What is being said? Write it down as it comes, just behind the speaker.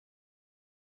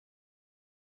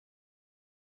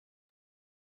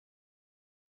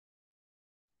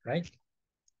right?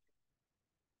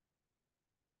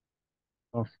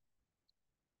 Oh,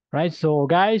 right. So,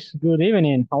 guys, good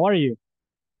evening. How are you?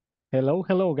 Hello,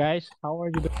 hello, guys. How are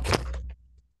you doing?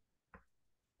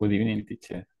 Good evening,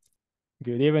 teacher.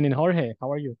 Good evening, Jorge.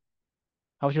 How are you?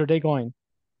 How's your day going?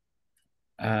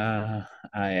 Uh,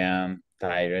 I am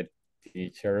tired,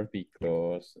 teacher,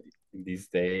 because this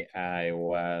day I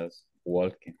was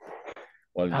walking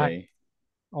all Ah, day,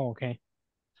 oh, okay.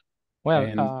 Well,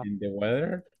 and the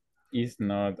weather is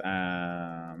not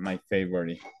my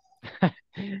favorite.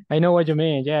 I know what you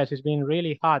mean. Yes, it's been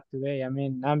really hot today. I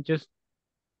mean,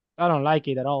 I don't like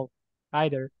it at all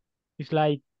either. It's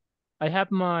like I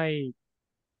have my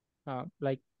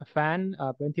like a fan,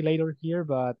 ventilator here,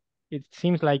 but it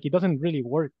seems like it doesn't really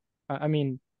work. I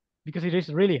mean, because it is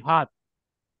really hot.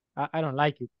 I don't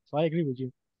like it. So I agree with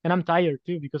you. And I'm tired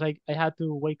too because I had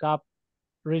to wake up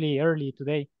really early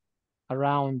today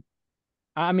around,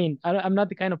 I mean, I'm not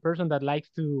the kind of person that likes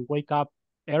to wake up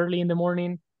early in the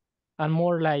morning. I'm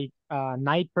more like a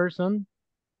night person.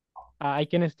 I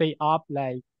can stay up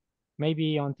like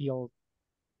maybe until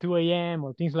 2 a.m.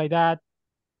 or things like that,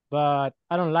 but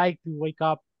I don't like to wake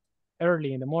up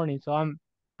early in the morning. So I'm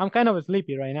kind of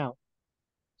sleepy right now.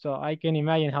 So I can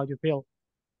imagine how you feel.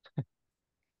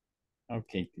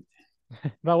 Okay,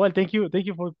 teacher. But well, thank you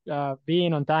for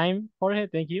being on time, Jorge.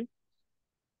 Thank you,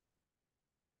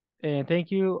 and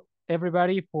thank you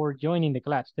everybody for joining the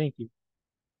class. Thank you.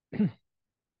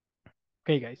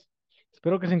 Okay, guys.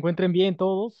 Espero que se encuentren bien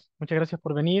todos. Muchas gracias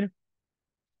por venir.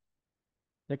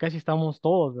 Ya casi estamos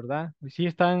todos, ¿verdad? Y sí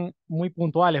están muy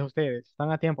puntuales ustedes.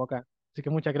 Están a tiempo acá. Así que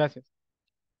muchas gracias.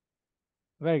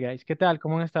 A ver, guys, ¿qué tal?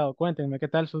 ¿Cómo han estado? Cuéntenme, ¿qué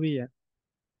tal su día?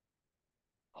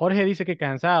 Jorge dice que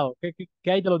cansado.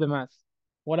 ¿Qué hay de los demás?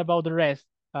 What about the rest?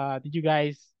 Are you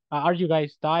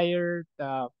guys tired?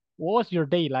 What was your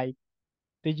day like?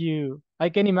 I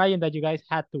can imagine that you guys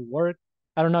had to work.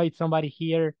 I don't know if somebody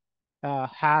here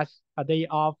has a day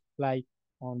off, like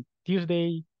on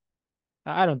Tuesday.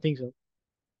 I don't think so,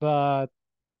 but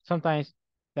sometimes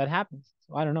that happens.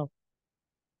 So I don't know.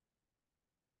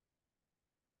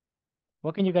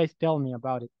 What can you guys tell me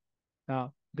about it?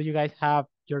 Do you guys have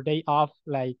your day off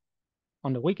like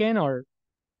on the weekend or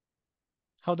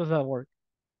how does that work?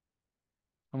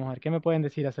 Vamos a ver, ¿qué me pueden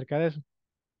decir acerca de eso?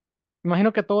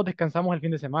 Imagino que todos descansamos el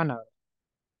fin de semana, ¿verdad?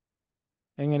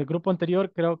 En el grupo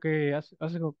anterior, creo que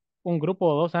hace un grupo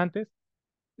o dos antes,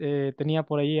 tenía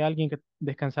por ahí alguien que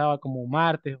descansaba como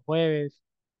martes, jueves,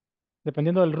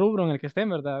 dependiendo del rubro en el que estén,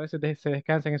 ¿verdad? A veces se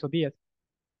descansa en esos días.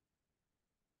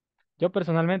 Yo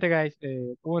personalmente, guys,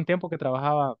 hubo un tiempo que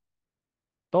trabajaba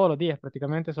todos los días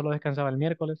prácticamente, solo descansaba el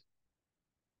miércoles.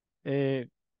 Eh,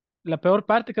 la peor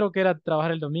parte creo que era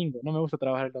trabajar el domingo. No me gusta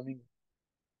trabajar el domingo.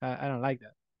 I don't like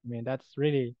that. I mean,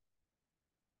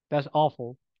 that's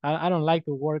awful. I don't like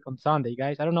to work on Sunday,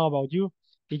 guys. I don't know about you.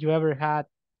 Did you ever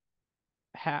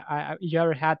you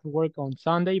ever had to work on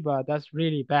Sunday? But that's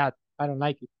really bad. I don't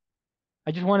like it.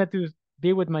 I just wanted to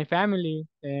be with my family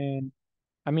and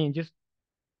I mean, just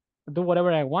do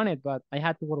whatever I wanted, but I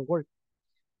had to go to work.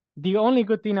 The only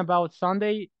good thing about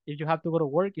Sunday, if you have to go to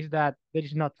work, is that there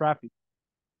is no traffic.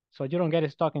 So you don't get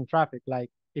stuck in traffic. Like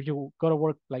if you go to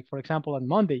work, like for example, on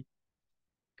Monday,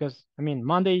 because I mean,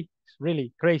 Monday is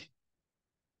really crazy.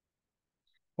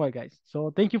 Well, guys,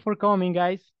 so thank you for coming,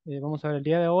 guys. Vamos a ver el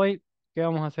día de hoy, ¿qué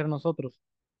vamos a hacer nosotros?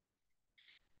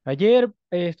 Ayer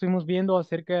estuvimos viendo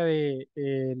acerca de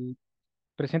el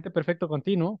presente perfecto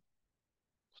continuo.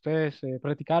 Ustedes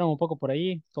practicaron un poco por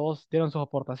ahí, todos dieron sus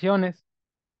aportaciones.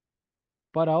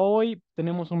 Para hoy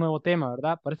tenemos un nuevo tema,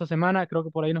 ¿verdad? Para esta semana creo que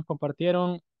por ahí nos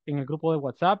compartieron en el grupo de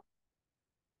WhatsApp.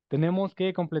 Tenemos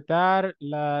que completar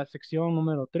la sección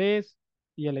número 3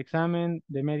 y el examen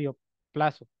de medio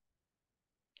plazo.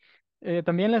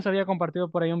 También les había compartido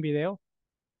por ahí un video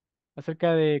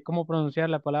acerca de cómo pronunciar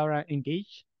la palabra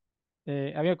engage.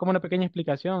 Había como una pequeña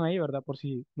explicación ahí, ¿verdad? Por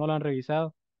si no lo han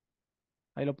revisado,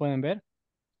 ahí lo pueden ver.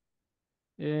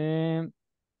 Eh,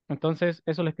 entonces,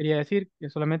 eso les quería decir, que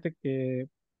solamente que,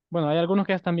 bueno, hay algunos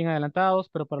que ya están bien adelantados,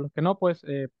 pero para los que no, pues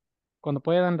cuando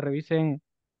puedan, revisen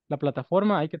la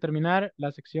plataforma. Hay que terminar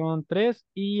la sección 3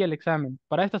 y el examen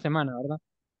para esta semana, ¿verdad?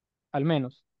 Al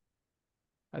menos.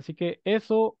 Así que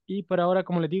eso, y por ahora,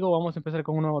 como les digo, vamos a empezar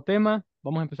con un nuevo tema.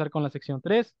 Vamos a empezar con la sección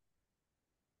 3,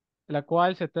 la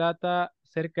cual se trata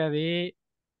acerca de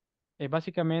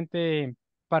básicamente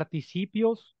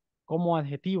participios como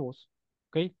adjetivos,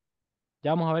 ¿ok?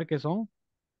 Ya vamos a ver qué son.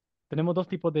 Tenemos dos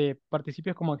tipos de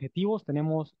participios como adjetivos.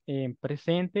 Tenemos en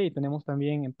presente y tenemos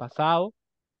también en pasado.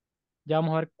 Ya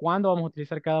vamos a ver cuándo vamos a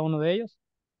utilizar cada uno de ellos.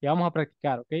 Y vamos a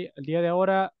practicar, ¿ok? El día de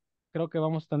ahora creo que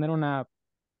vamos a tener una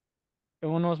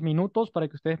unos minutos para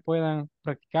que ustedes puedan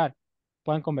practicar,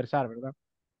 puedan conversar, ¿verdad?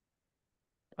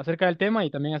 Acerca del tema y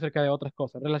también acerca de otras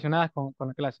cosas relacionadas con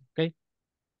la clase, ¿ok?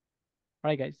 All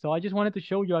right, guys. So I just wanted to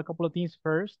show you a couple of things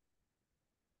first.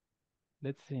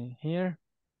 Let's see here.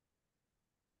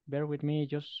 Bear with me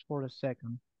just for a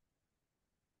second.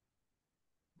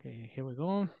 Okay, here we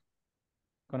go.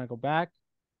 Gonna go back.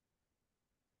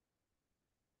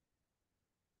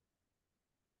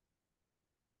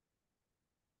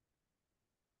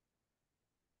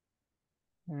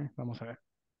 Vamos a ver.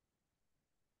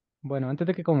 Bueno, antes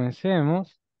de que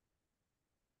comencemos,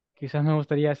 quizás me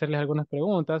gustaría hacerles algunas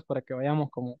preguntas para que vayamos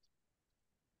como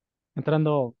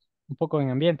entrando un poco en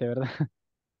ambiente, ¿verdad?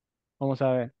 Vamos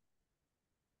a ver,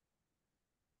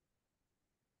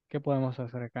 ¿qué podemos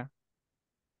hacer acá?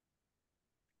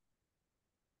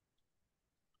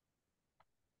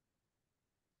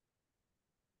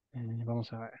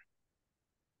 Vamos a ver.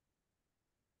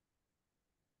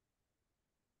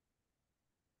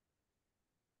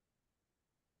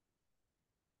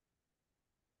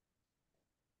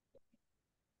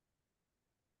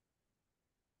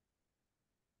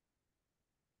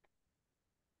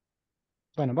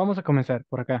 Bueno, vamos a comenzar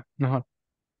por acá, mejor.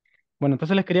 Bueno,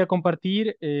 entonces les quería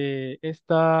compartir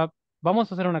esta...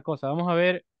 Vamos a hacer una cosa, vamos a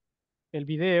ver el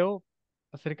video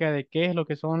acerca de qué es lo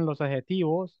que son los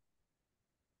adjetivos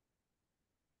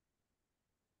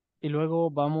y luego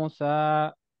vamos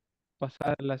a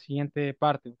pasar a la siguiente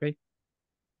parte, ¿ok?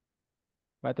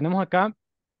 Vale, tenemos acá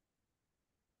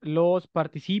los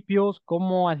participios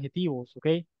como adjetivos, ¿ok?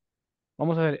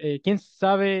 Vamos a ver, ¿quién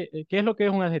sabe qué es lo que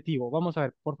es un adjetivo? Vamos a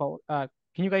ver, por favor.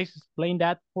 Can you guys explain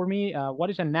that for me? What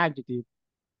is an adjective?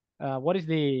 What is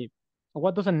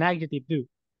what does an adjective do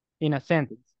in a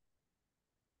sentence?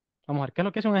 Vamos a ver, ¿qué es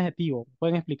lo que es un adjetivo?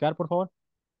 ¿Pueden explicar, por favor?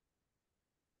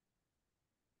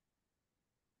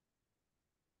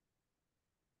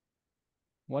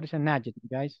 What is an adjective,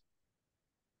 guys?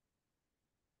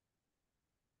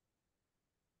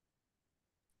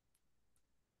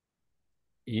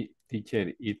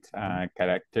 Teacher, it's a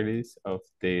characteristics of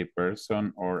the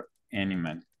person or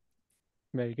animal.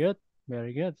 Very good,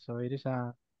 very good. So it is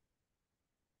a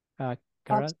Helps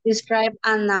character. describe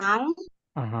a noun.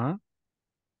 Uh-huh.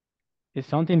 It's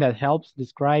something that helps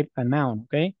describe a noun,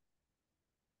 okay?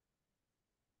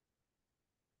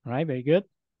 All right, very good.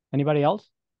 Anybody else?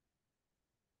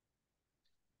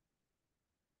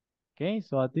 Okay,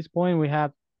 so at this point we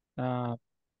have, uh,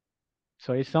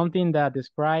 so it's something that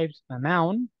describes a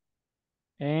noun,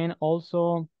 and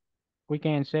also we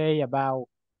can say about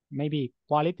maybe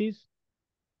qualities,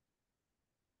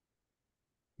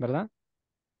 ¿verdad?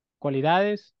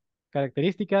 Cualidades,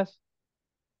 características.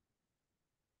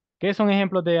 ¿Qué son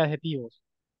ejemplos de adjetivos?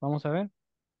 Vamos a ver.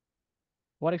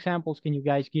 What examples can you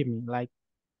guys give me? Like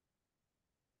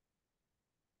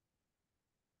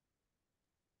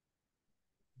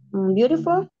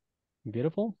Beautiful,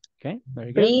 beautiful, okay,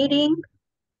 very good. pretty,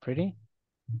 Pretty,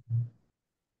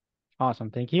 awesome,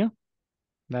 thank you.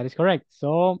 That is correct.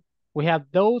 So we have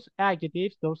those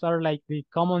adjectives. Those are like the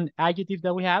common adjectives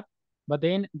that we have. But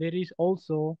then there is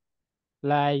also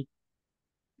like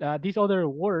these other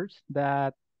words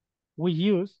that we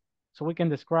use so we can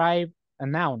describe a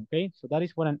noun, okay? So that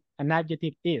is what an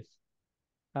adjective is.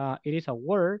 It is a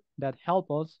word that helps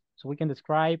us so we can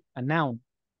describe a noun.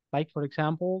 Like, for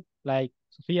example, like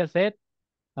Sophia said,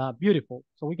 beautiful.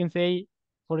 So we can say,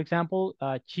 for example,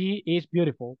 she is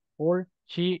beautiful or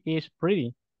she is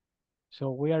pretty.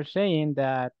 So we are saying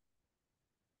that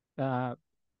uh,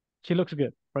 she looks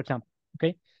good, for example,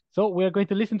 okay? So we are going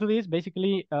to listen to this.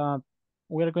 Basically,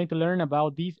 we are going to learn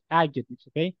about these adjectives,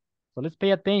 okay? So let's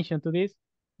pay attention to this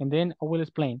and then I will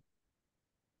explain.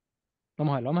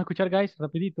 Vamos a ver, vamos a escuchar, guys,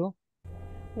 rapidito.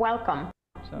 Welcome.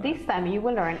 So, This time you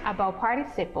will learn about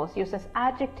participles used as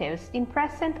adjectives in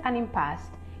present and in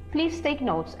past. Please take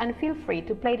notes and feel free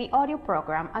to play the audio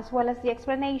program as well as the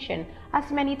explanation as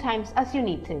many times as you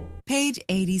need to. Page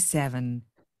 87.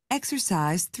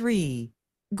 Exercise 3.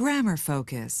 Grammar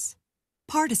focus.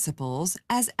 Participles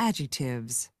as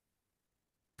adjectives.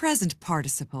 Present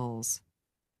participles.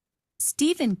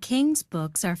 Stephen King's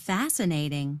books are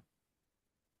fascinating.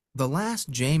 The last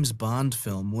James Bond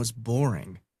film was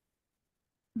boring.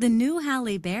 The new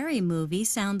Halle Berry movie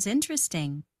sounds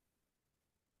interesting.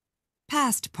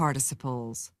 Past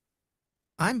participles.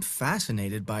 I'm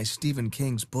fascinated by Stephen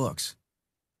King's books.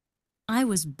 I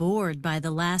was bored by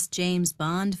the last James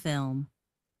Bond film.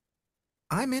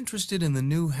 I'm interested in the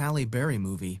new Halle Berry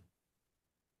movie.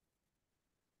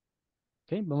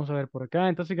 ok, vamos a ver por acá.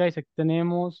 Entonces, guys, aquí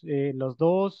tenemos los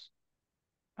dos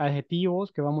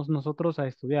adjetivos que vamos nosotros a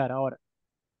estudiar ahora.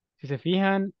 Si se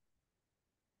fijan,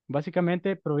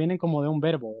 Básicamente provienen como de un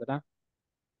verbo, ¿verdad?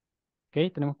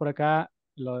 Ok, tenemos por acá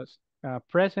los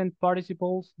present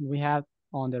participles. We have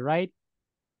on the right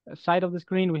side of the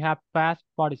screen, we have past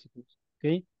participles.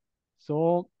 Okay,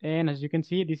 so, and as you can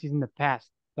see, this is in the past.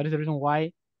 That is the reason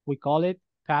why we call it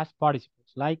past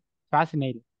participles, like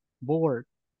fascinated, bored,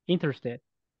 interested.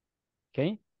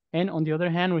 Okay, and on the other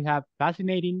hand, we have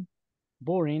fascinating,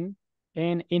 boring,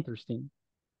 and interesting.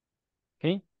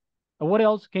 Okay, what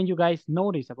else can you guys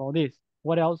notice about this?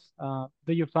 What else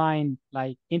do you find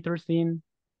like interesting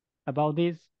about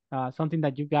this? Something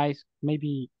that you guys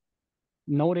maybe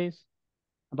notice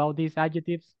about these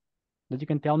adjectives that you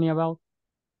can tell me about?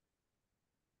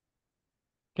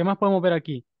 ¿Qué más podemos ver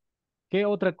aquí? ¿Qué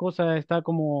otra cosa está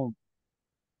como,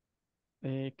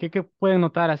 qué pueden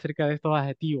notar acerca de estos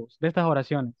adjetivos, de estas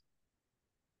oraciones?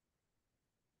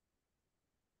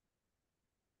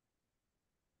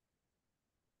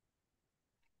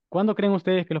 ¿Cuándo creen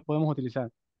ustedes que los podemos utilizar?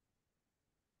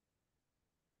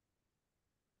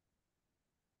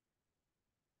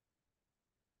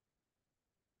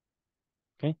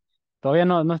 ¿Ok? Todavía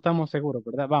no estamos seguros,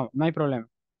 ¿verdad? Vamos, no hay problema.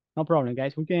 No problem,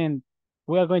 guys.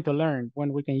 We are going to learn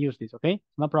when we can use this, ¿ok?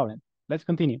 No problem. Let's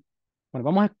continue.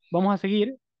 Bueno, vamos a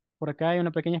seguir. Por acá hay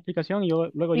una pequeña explicación y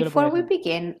luego yo le voy a Before we hacer.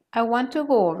 begin, I want to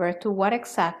go over to what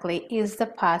exactly is the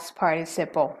past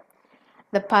participle.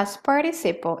 The past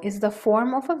participle is the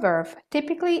form of a verb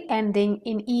typically ending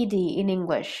in ed in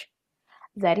English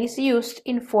that is used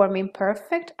in forming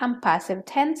perfect and passive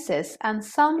tenses and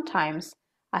sometimes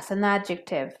as an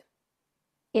adjective.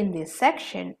 In this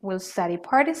section, we'll study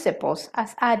participles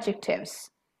as adjectives.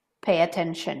 Pay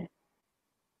attention.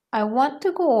 I want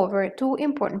to go over two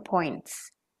important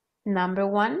points. Number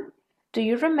one, do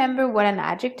you remember what an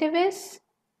adjective is?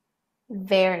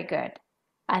 Very good.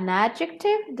 An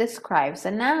adjective describes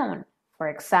a noun. For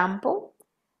example,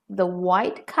 the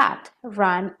white cat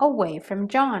ran away from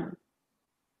John.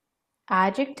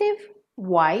 Adjective,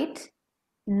 white,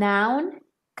 noun,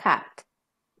 cat.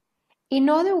 In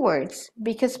other words,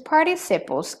 because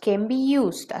participles can be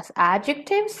used as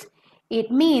adjectives,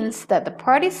 it means that the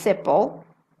participle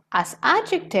as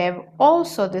adjective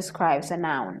also describes a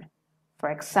noun. For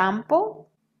example,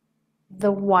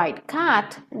 the white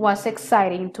cat was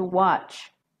exciting to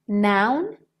watch.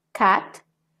 Noun, cat,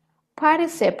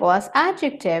 participle as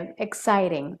adjective,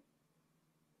 exciting.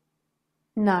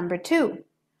 Number two,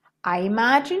 I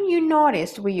imagine you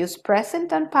noticed we use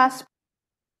present and past.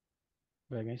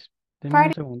 Vea, guys, denme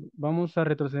un segundo. Vamos a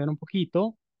retroceder un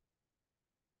poquito.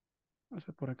 Vamos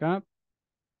a por acá.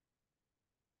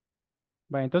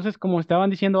 Vale, entonces, como estaban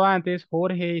diciendo antes,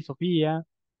 Jorge y Sofía,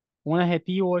 un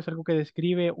adjetivo es algo que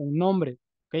describe un nombre,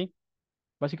 ¿ok?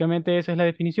 Básicamente esa es la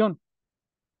definición.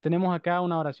 Tenemos acá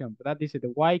una oración, ¿verdad? Dice, the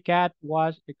white cat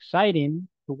was exciting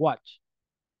to watch,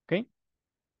 ¿ok?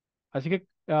 Así que,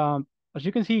 as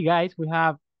you can see, guys, we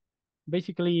have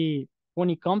basically,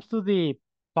 when it comes to the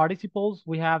participles,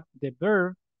 we have the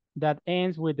verb that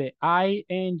ends with the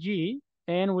ing,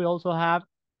 and we also have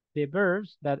the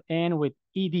verbs that end with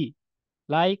ed,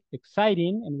 like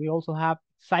exciting, and we also have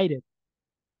excited,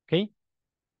 okay?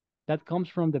 That comes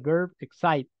from the verb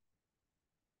excite.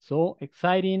 So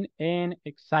exciting and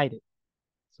excited.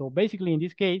 So basically in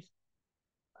this case,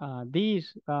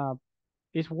 this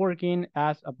is working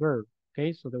as a verb,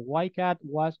 okay? So the white cat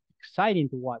was exciting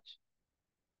to watch.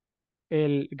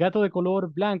 El gato de color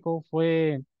blanco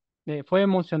fue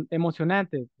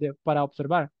emocionante para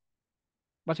observar,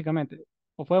 básicamente.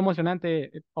 O fue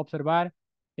emocionante observar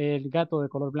el gato de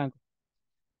color blanco.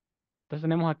 Entonces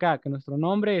tenemos acá que nuestro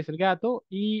nombre es el gato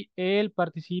y el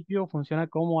participio funciona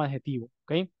como adjetivo,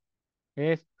 ¿ok?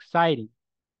 Es exciting.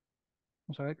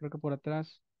 Vamos a ver, creo que por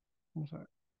atrás. Vamos a ver.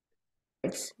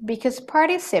 Because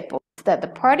participles that the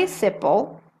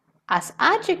participle as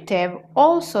adjective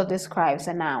also describes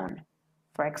a noun.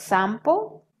 For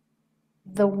example,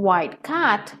 the white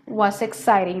cat was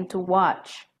exciting to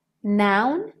watch.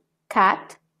 Noun,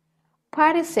 cat,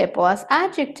 participle as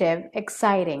adjective,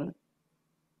 exciting.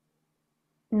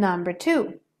 Number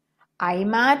two, I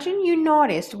imagine you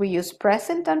noticed we use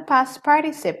present and past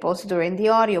participles during the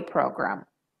audio program.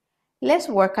 Let's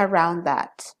work around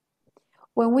that.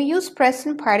 When we use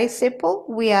present participle,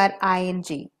 we add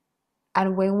ing.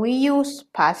 And when we use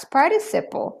past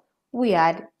participle, we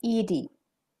add ed.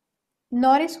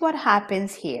 Notice what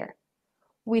happens here.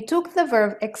 We took the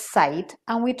verb excite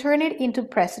and we turned it into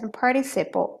present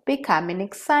participle, becoming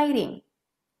exciting.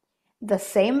 The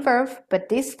same verb, but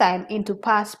this time into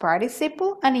past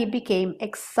participle, and it became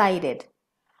excited.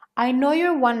 I know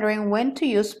you're wondering when to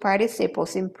use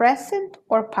participles in present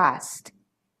or past.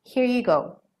 Here you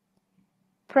go.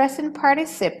 Present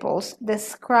participles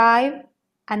describe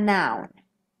a noun,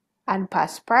 and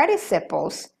past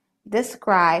participles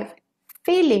describe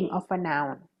feeling of a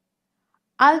noun.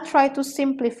 I'll try to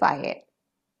simplify it.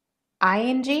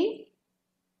 ing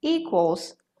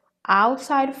equals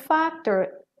outside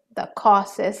factor that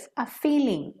causes a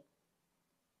feeling.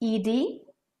 ed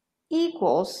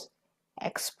equals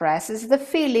expresses the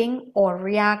feeling or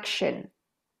reaction.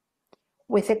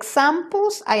 With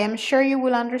examples, I am sure you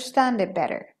will understand it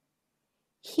better.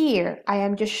 Here, I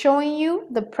am just showing you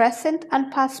the present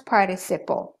and past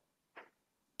participle.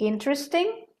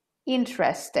 Interesting,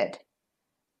 interested.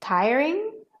 Tiring,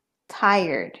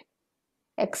 tired.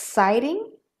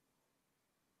 Exciting,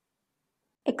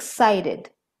 excited.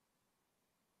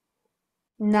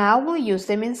 Now we'll use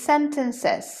them in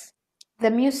sentences.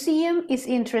 The museum is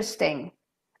interesting.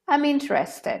 I'm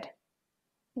interested.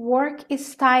 Work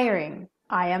is tiring.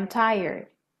 I am tired.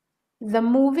 The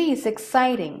movie is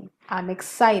exciting. I'm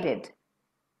excited.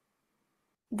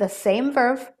 The same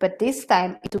verb, but this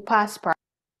time into past participle.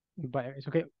 Vaya, es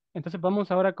ok. Entonces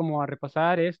vamos ahora como a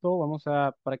repasar esto,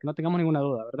 para que no tengamos ninguna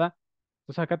duda, ¿verdad?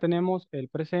 Entonces acá tenemos el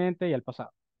presente y el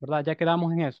pasado, ¿verdad? Ya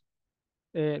quedamos en eso.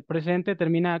 El presente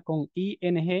termina con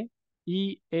ing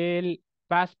y el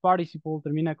past participle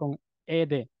termina con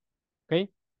ed, ¿ok?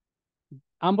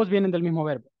 Ambos vienen del mismo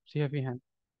verbo, si se fijan.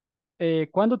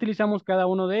 ¿Cuándo utilizamos cada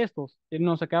uno de estos?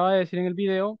 Nos acaba de decir en el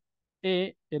video,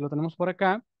 lo tenemos por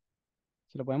acá,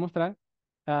 se lo voy a mostrar.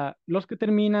 Los que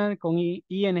terminan con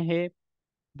ing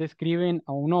describen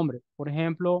a un hombre. Por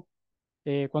ejemplo,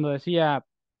 cuando decía,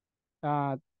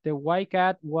 the white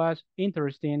cat was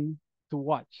interesting to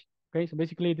watch. Okay, so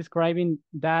basically describing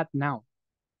that noun.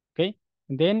 Okay,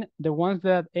 and then the ones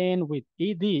that end with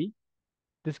ed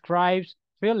describes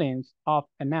feelings of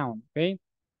a noun. Okay,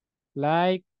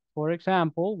 like for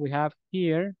example, we have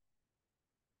here,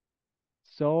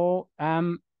 so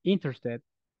I'm interested,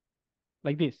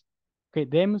 like this. Okay,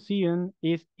 the museum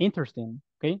is interesting.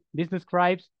 Okay, this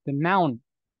describes the noun,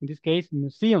 in this case,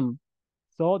 museum.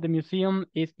 So the museum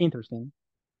is interesting.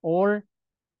 Or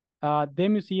the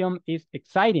museum is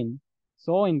exciting.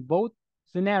 So in both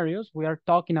scenarios, we are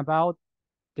talking about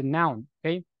the noun,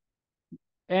 okay?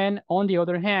 And on the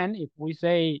other hand, if we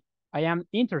say, I am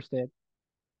interested,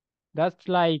 that's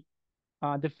like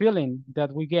the feeling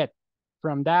that we get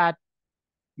from that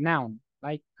noun.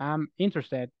 Like, I'm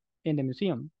interested in the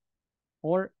museum.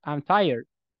 Or I'm tired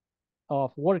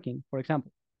of working, for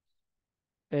example.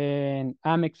 And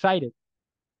I'm excited,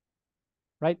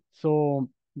 right? So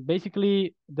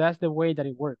basically, that's the way that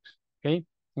it works, okay?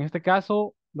 En este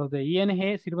caso, los de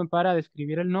ing sirven para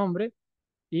describir el nombre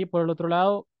y por el otro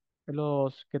lado,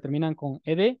 los que terminan con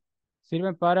ed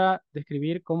sirven para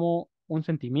describir como un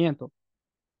sentimiento,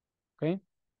 ¿ok?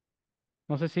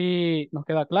 No sé si nos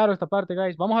queda claro esta parte,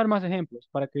 guys. Vamos a ver más ejemplos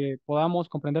para que podamos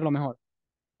comprenderlo mejor.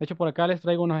 De hecho, por acá les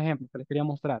traigo unos ejemplos que les quería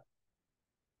mostrar.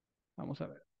 Vamos a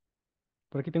ver.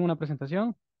 Por aquí tengo una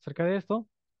presentación acerca de esto.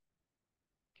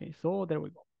 Okay, so there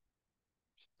we go.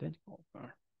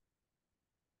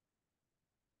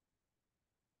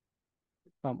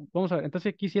 Vamos a ver.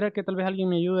 Entonces quisiera que tal vez alguien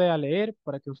me ayude a leer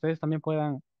para que ustedes también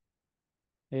puedan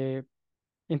eh,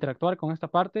 interactuar con esta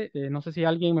parte. No sé si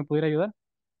alguien me pudiera ayudar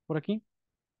por aquí.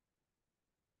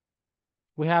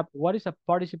 We have, what is a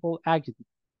participle adjective?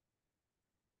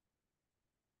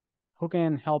 Who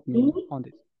can help me on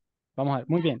this? Vamos a ver,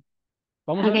 muy bien.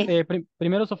 Vamos a ver,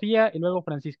 primero Sofía y luego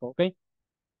Francisco, ¿ok?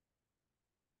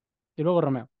 Y luego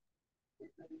Romeo.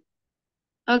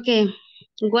 Okay.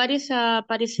 What is a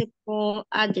participle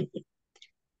adjective?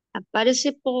 A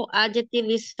participle adjective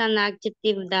is an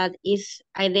adjective that is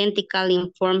identical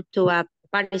in form to a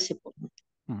participle.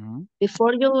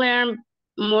 Before you learn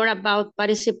more about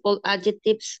participle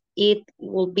adjectives, it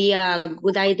will be a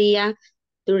good idea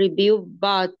to review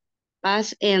both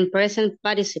past and present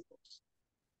participles.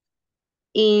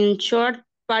 In short,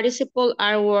 participle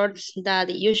are words that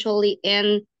usually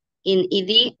end in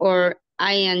ed or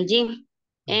ing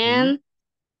and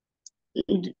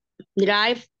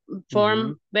derive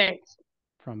from verbs.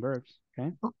 From verbs,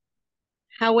 okay.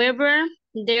 However,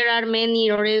 there are many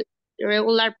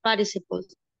irregular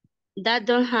participles that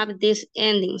don't have these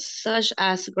endings, such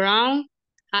as ground,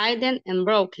 hidden, and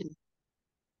broken.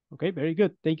 Okay, very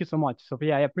good. Thank you so much,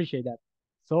 Sophia. I appreciate that.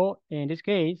 So in this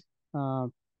case,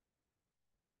 we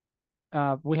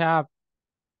have,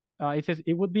 it says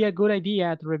it would be a good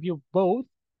idea to review both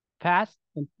past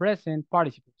and present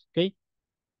participles, okay?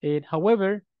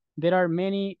 However, there are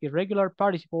many irregular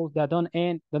participles that don't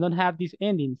have these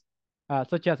endings,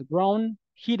 such as grown,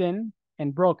 hidden,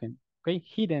 and broken, okay?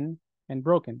 Hidden and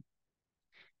broken.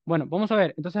 Bueno, vamos a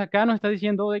ver. Entonces acá nos está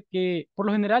diciendo de que por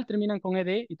lo general terminan con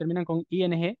ed y terminan con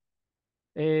ing,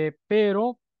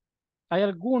 pero hay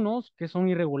algunos que son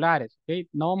irregulares, ¿ok?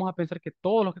 No vamos a pensar que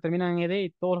todos los que terminan en ed y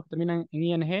todos los que terminan en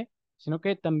ing, sino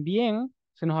que también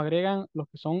se nos agregan los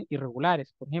que son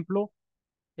irregulares. Por ejemplo,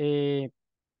 eh,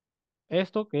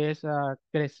 esto que es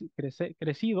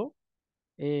crecido,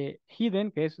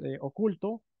 hidden, que es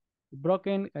oculto,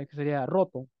 broken, que sería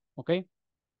roto, ¿ok?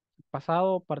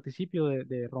 Pasado participio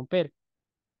de romper,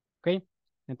 ¿ok?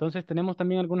 Entonces tenemos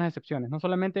también algunas excepciones, no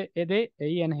solamente ed e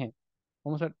ing.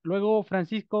 Vamos a ver. Luego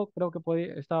Francisco, creo que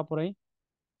estaba por ahí.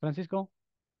 Francisco,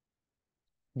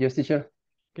 Yes, teacher.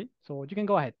 okay, so you can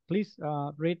go ahead. Please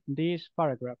read this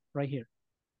paragraph right here.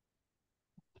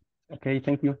 Okay,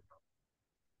 thank you.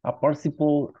 A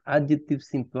participle adjective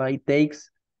simply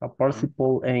takes a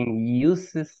participle and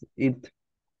uses it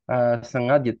as an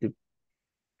adjective.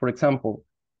 For example,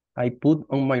 I put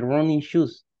on my running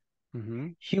shoes.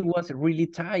 Mhm. She was really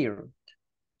tired.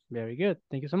 Very good.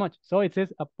 Thank you so much. So it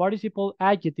says a participle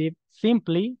adjective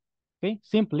simply, okay,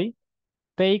 simply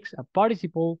takes a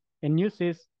participle and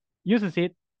uses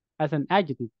it as an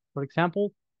adjective. For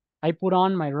example, I put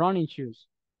on my running shoes,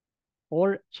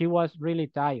 or she was really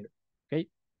tired. Okay.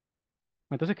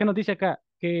 Entonces, ¿qué nos dice acá?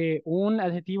 Que un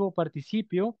adjetivo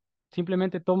participio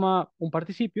simplemente toma un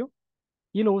participio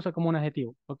y lo usa como un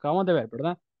adjetivo. Lo acabamos de ver,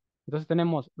 ¿verdad? Entonces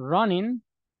tenemos running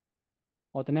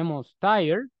o tenemos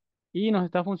tired y nos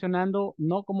está funcionando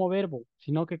no como verbo,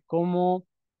 sino que como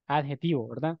adjetivo,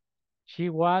 ¿verdad? She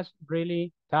was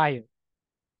really tired.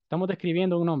 Estamos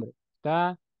describiendo un hombre.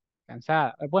 Está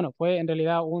cansada. Bueno, fue en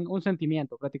realidad un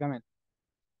sentimiento prácticamente,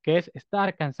 que es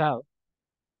estar cansado.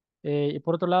 Y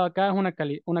por otro lado, acá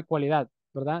es una cualidad,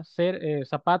 ¿verdad? Ser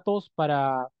zapatos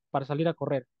para salir a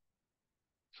correr.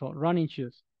 So, running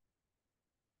shoes.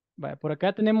 Vale, por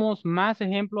acá tenemos más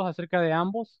ejemplos acerca de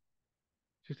ambos.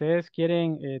 Si ustedes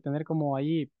quieren tener como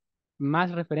ahí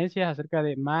más referencias acerca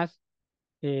de más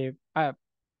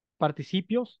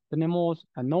participios, tenemos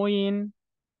annoying,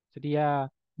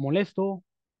 sería molesto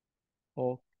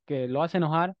o que lo hace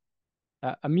enojar.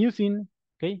 Amusing,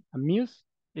 okay? Amuse,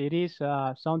 it is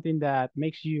something that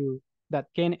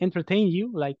can entertain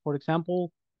you. Like, for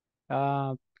example,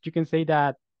 you can say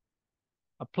that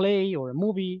a play or a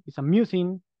movie is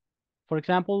amusing, for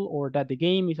example, or that the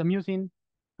game is amusing.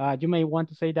 You may want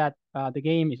to say that the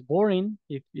game is boring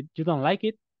if you don't like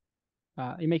it.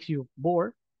 It makes you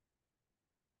bored.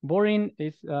 Boring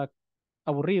is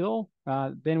aburrido.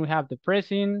 Then we have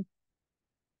depressing,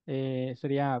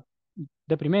 sería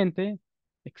deprimente,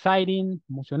 exciting,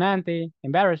 emocionante,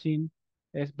 embarrassing,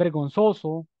 es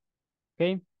vergonzoso,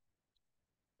 okay?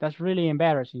 That's really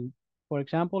embarrassing. For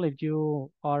example, if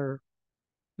you are,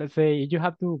 let's say, you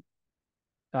have to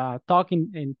talk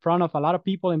in front of a lot of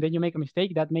people and then you make a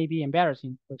mistake, that may be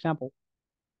embarrassing, for example.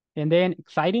 And then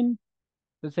exciting,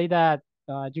 let's say that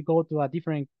you go to a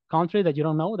different country that you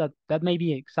don't know, that may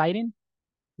be exciting.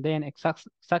 Then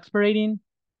exasperating,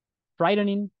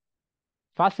 frightening,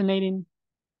 fascinating,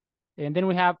 and then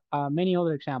we have many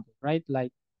other examples, right?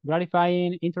 Like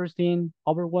gratifying, interesting,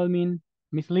 overwhelming,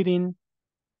 misleading,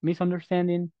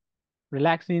 misunderstanding,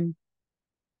 relaxing.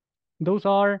 Those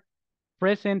are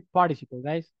present participles,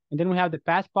 guys. And then we have the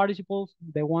past participles,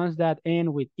 the ones that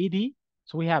end with ed.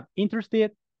 So we have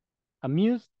interested,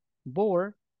 amused,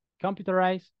 bored,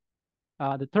 computerized,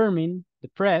 determined,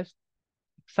 depressed,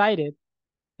 excited,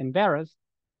 embarrassed,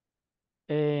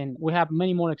 and we have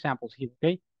many more examples here,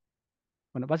 okay?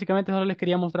 Bueno, básicamente solo les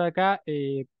quería mostrar acá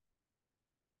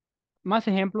más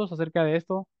ejemplos acerca de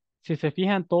esto. Si se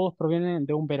fijan, todos provienen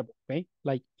de un verbo, ¿ok?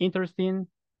 Like interesting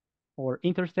or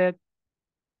interested,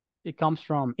 it comes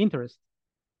from interest.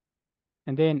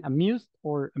 And then amused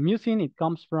or amusing, it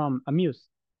comes from amuse.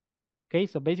 Okay,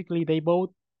 so basically they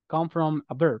both come from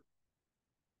a verb.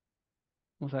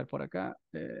 Vamos a ver por acá.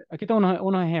 Aquí tengo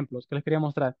unos ejemplos que les quería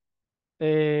mostrar.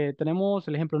 Tenemos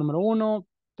el ejemplo número uno.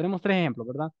 Tenemos tres ejemplos,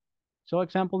 ¿verdad? So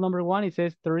example number one, it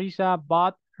says Teresa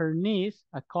bought her niece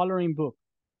a coloring book.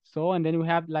 So, and then we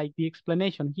have like the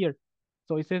explanation here.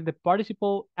 So it says the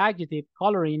participle adjective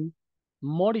coloring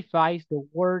modifies the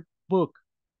word book.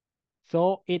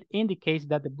 So it indicates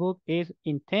that the book is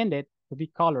intended to be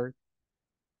colored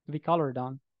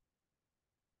on.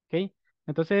 ¿Ok?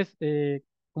 Entonces,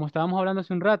 como estábamos hablando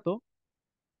hace un rato,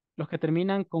 los que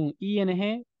terminan con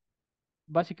ing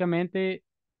básicamente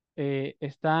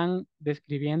están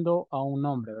describiendo a un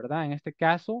nombre, ¿verdad? En este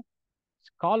caso,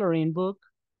 coloring book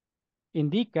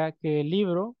indica que el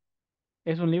libro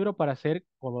es un libro para ser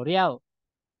coloreado.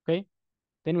 ¿Ok?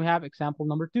 Then we have example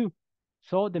number two.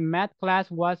 So the math class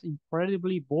was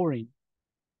incredibly boring.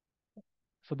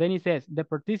 So then it says, the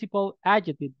participle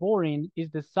adjective boring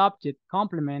is the subject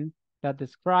complement that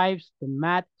describes the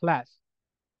math class.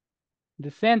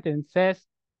 The sentence says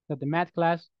that the math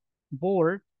class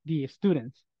bored the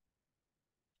students.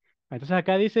 Entonces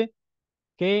acá dice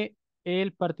que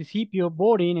el participio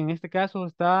boring en este caso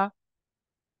está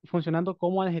funcionando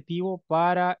como adjetivo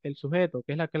para el sujeto,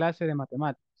 que es la clase de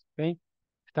matemáticas. ¿Ok?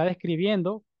 Está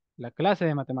describiendo la clase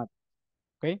de matemáticas.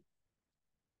 ¿Ok?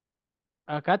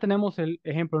 Acá tenemos el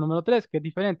ejemplo número 3, que es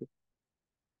diferente.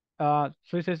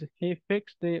 So it says, he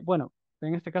fixed the, bueno,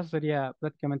 en este caso sería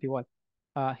prácticamente igual.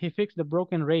 He fixed the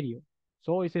broken radio.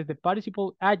 So it says the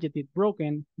participle adjective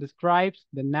broken describes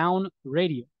the noun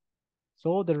radio.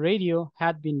 So the radio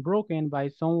had been broken by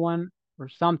someone or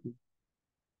something.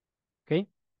 ¿Ok?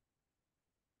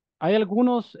 Hay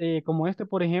algunos, como este,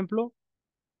 por ejemplo,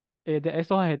 de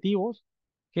estos adjetivos,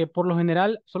 que por lo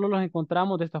general solo los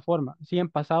encontramos de esta forma, sí, en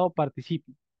pasado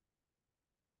participio.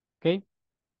 ¿Ok?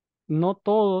 No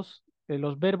todos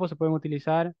los verbos se pueden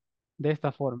utilizar de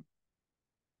esta forma,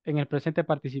 en el presente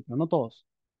participio, no todos.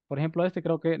 Por ejemplo, este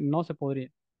creo que no se podría,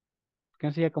 que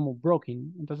no sería como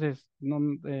broken, entonces, no,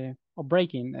 o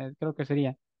breaking, creo que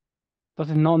sería.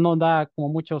 Entonces no da como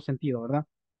mucho sentido, ¿verdad?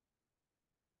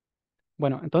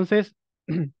 Bueno, entonces,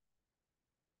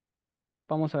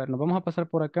 vamos a ver, nos vamos a pasar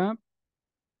por acá.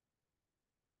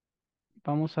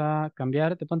 Vamos a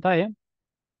cambiar de pantalla.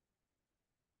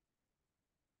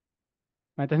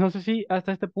 Entonces, no sé si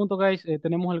hasta este punto, guys,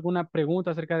 tenemos alguna pregunta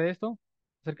acerca de esto,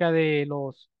 acerca de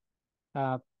los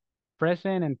ah,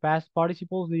 present and past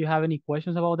participles. Do you have any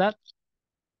questions about that?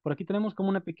 Por aquí tenemos como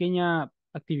una pequeña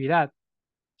actividad.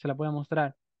 Se la voy a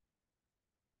mostrar.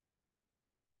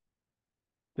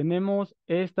 Tenemos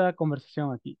esta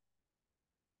conversación aquí.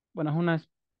 Bueno,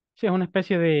 sí, es una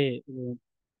especie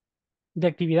de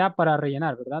actividad para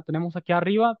rellenar, ¿verdad? Tenemos aquí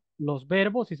arriba los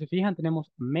verbos. Si se fijan,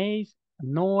 tenemos amaze,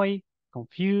 annoy,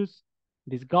 confuse,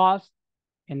 disgust,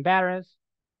 embarrass.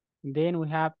 And then we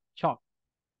have shock.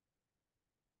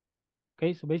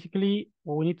 Okay, so basically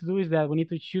what we need to do is that we need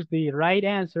to choose the right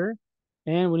answer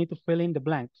and we need to fill in the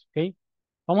blanks. Okay,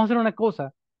 vamos a hacer una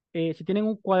cosa. Si tienen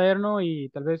un cuaderno y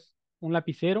tal vez un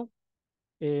lapicero,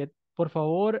 por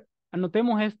favor,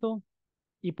 anotemos esto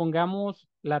y pongamos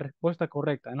la respuesta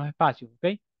correcta en los espacios.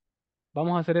 Ok,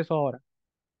 vamos a hacer eso ahora.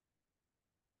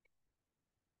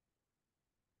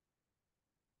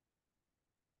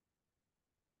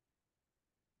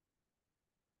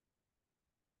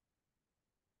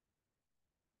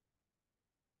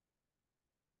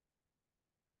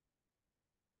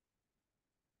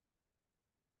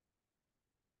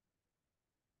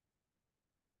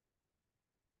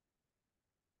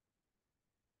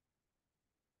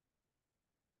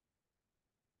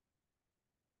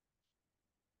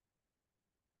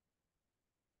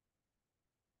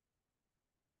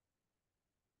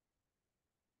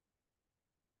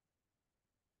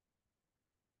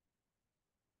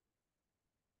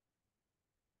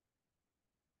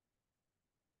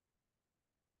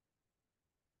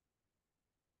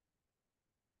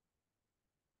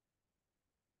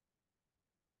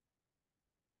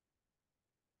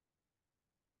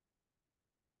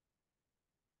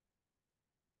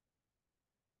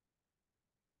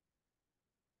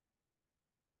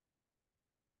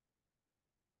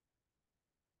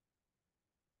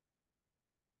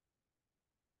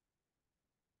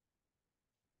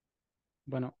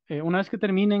 Bueno, una vez que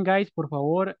terminen, guys, por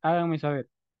favor, háganme saber.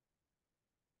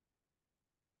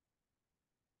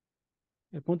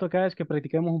 El punto acá es que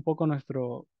practiquemos un poco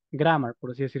nuestro grammar,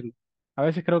 por así decirlo. A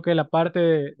veces creo que la parte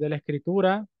de la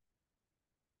escritura,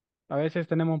 a veces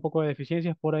tenemos un poco de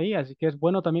deficiencias por ahí, así que es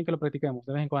bueno también que lo practiquemos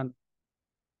de vez en cuando.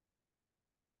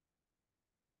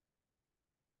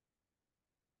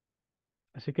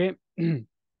 Así que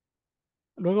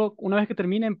luego, una vez que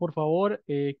terminen, por favor,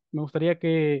 me gustaría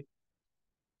que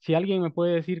si alguien me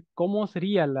puede decir cómo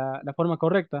sería la forma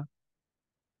correcta,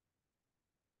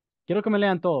 quiero que me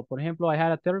lean todo. Por ejemplo, I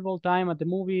had a terrible time at the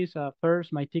movies.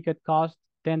 First, my ticket cost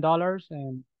 $10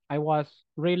 and I was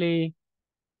really,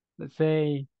 let's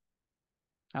say,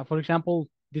 for example,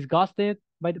 disgusted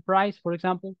by the price, for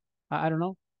example. I don't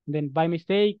know. And then by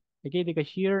mistake, I gave the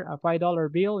cashier a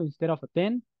 $5 bill instead of a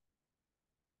 10.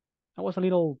 I was a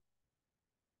little,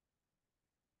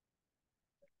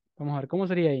 vamos a ver, ¿cómo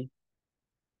sería ahí?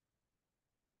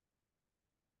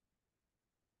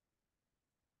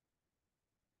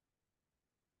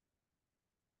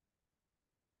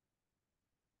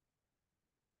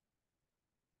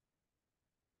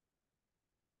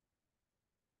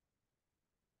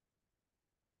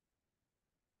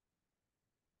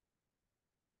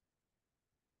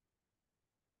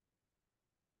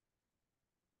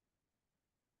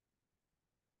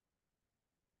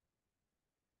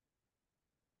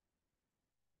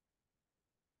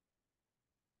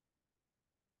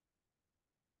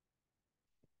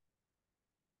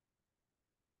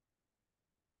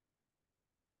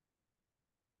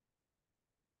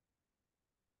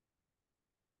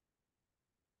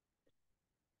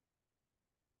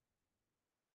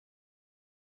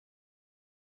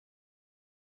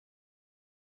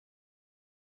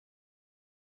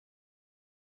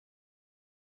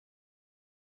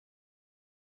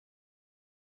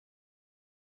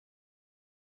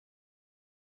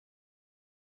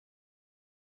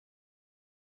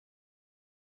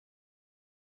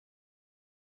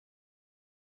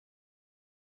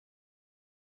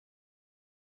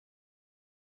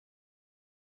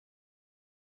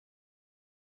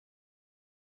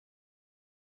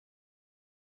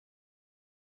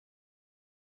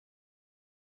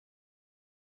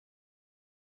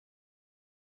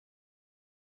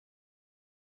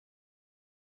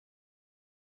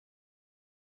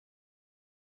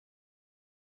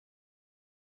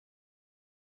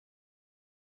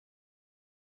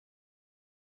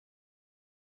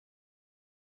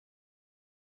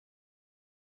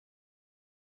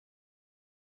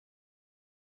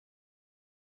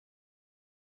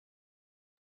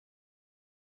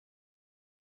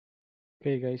 Ok,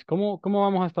 guys, ¿cómo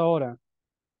vamos hasta ahora?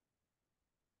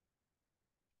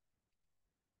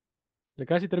 ¿Ya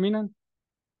casi terminan?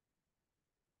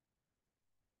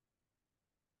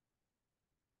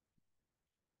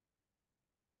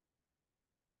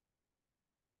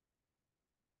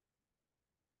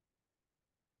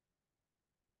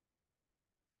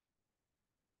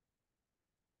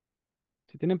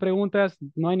 Si tienen preguntas,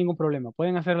 no hay ningún problema.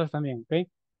 Pueden hacerlas también, ¿ok?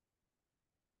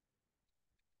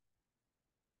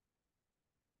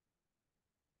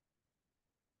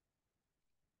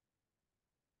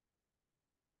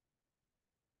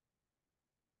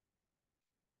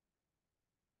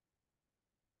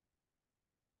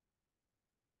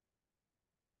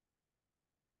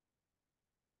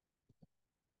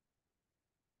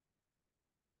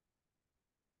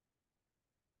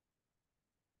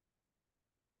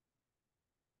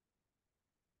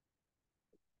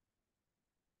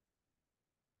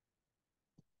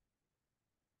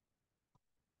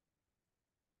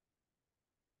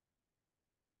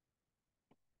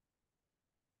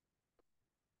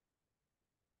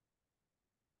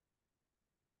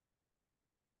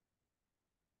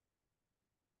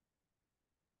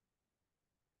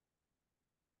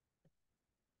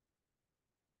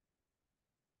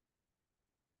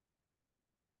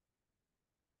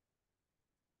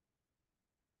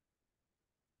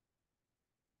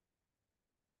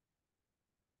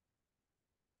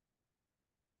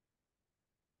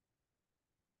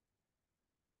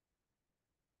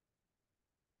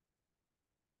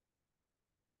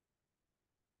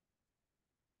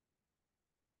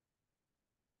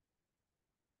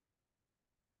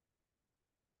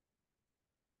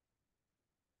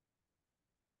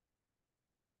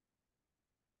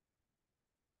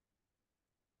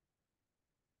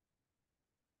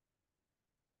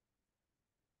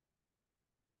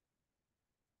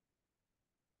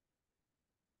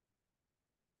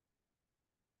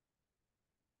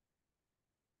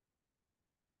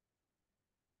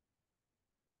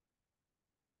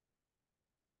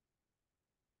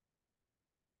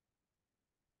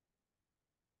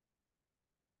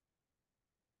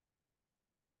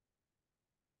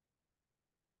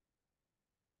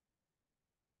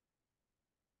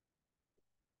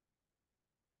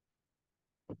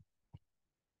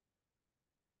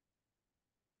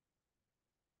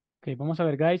 Ok, vamos a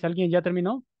ver, guys, ¿alguien ya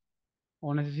terminó?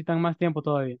 ¿O necesitan más tiempo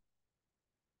todavía?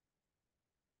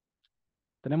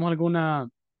 ¿Tenemos alguna?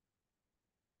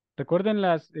 Recuerden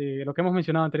lo que hemos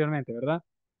mencionado anteriormente, ¿verdad?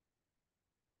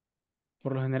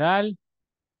 Por lo general,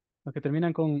 los que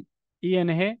terminan con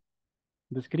ing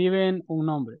describen un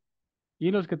nombre.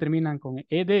 Y los que terminan con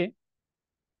ed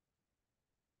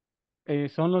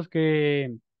son los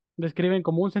que describen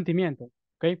como un sentimiento,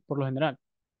 ¿ok? Por lo general.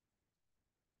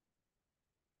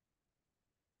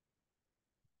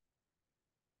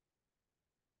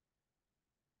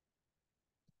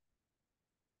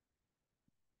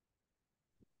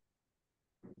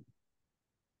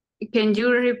 Can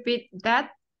you repeat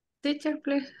that, teacher,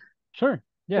 please? Sure,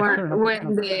 yes, When, sure, no,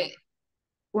 when the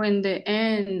when the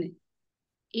N,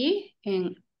 E,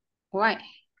 and Y.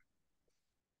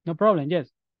 no problem, yes.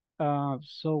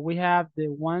 So we have the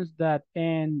ones that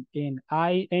end in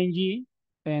ing,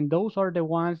 and those are the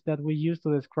ones that we use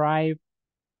to describe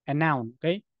a noun,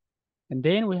 okay? And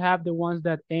then we have the ones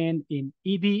that end in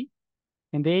ed,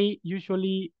 and they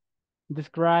usually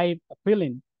describe a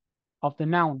feeling of the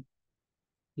noun.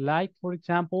 Like, for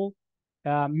example,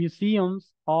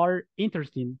 museums are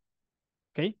interesting,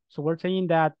 okay? So we're saying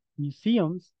that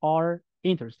museums are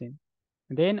interesting.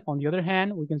 And then on the other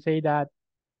hand, we can say that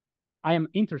I am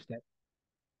interested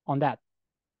on that,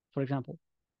 for example.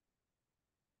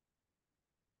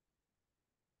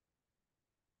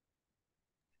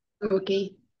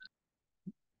 Okay.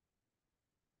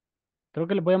 Creo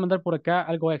que les voy a mandar por acá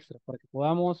algo extra para que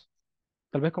podamos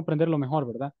tal vez comprenderlo mejor,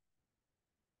 ¿verdad?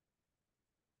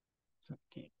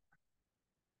 Aquí.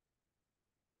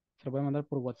 Se lo voy a mandar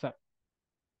por WhatsApp.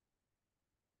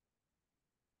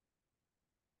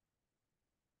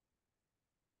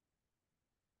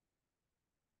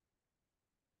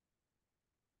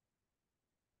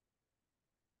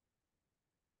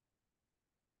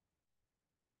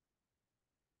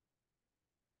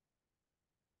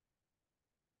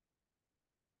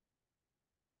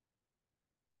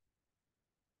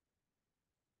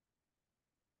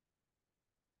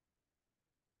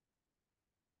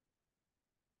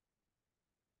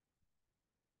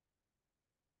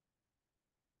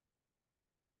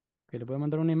 Que les voy a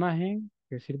mandar una imagen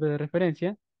que sirve de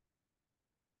referencia.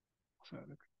 Vamos a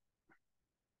ver acá.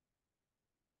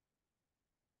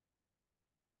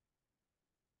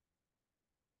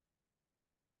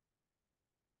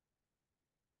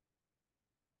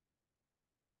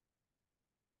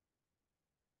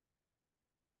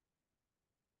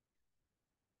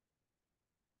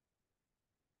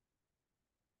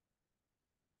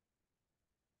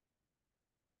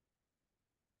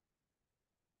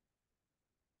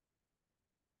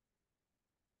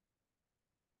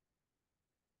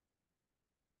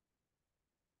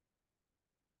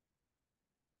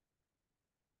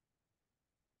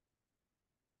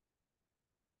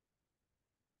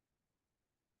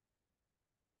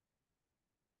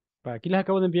 Aquí les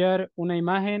acabo de enviar una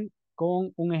imagen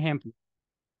con un ejemplo.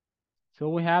 So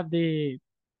we have the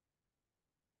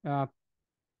uh,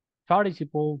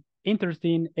 participle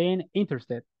interesting and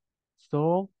interested.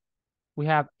 So we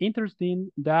have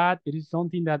interesting, that it is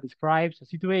something that describes a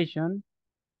situation,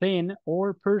 thing,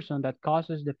 or person that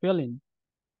causes the feeling.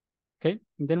 Okay,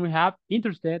 and then we have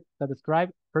interested that describe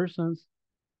person's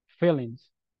feelings.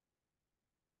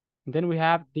 And then we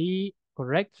have the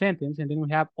correct sentence, and then we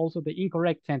have also the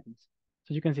incorrect sentence.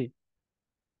 So you can see.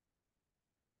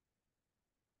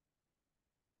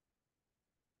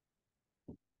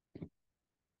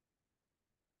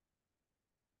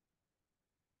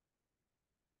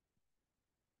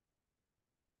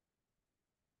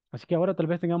 Así que ahora tal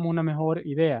vez tengamos una mejor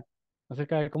idea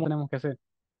acerca de cómo tenemos que hacer.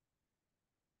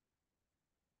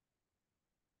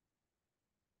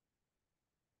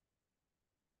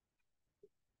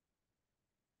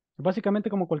 Básicamente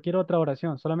como cualquier otra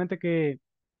oración, solamente que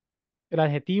el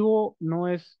adjetivo no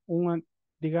es un,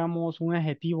 digamos, un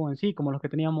adjetivo en sí, como los que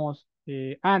teníamos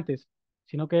antes,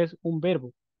 sino que es un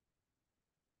verbo.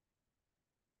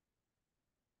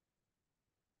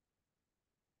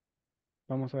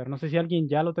 Vamos a ver, no sé si alguien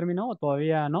ya lo terminó o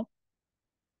todavía no.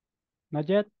 Not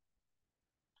yet.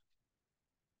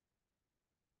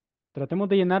 Tratemos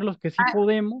de llenar los que sí I,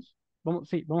 podemos. Vamos,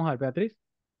 sí, vamos a ver, Beatriz.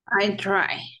 I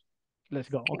try. Let's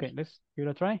go. Okay, let's give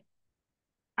it a try.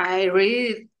 I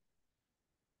read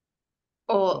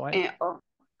So all, uh,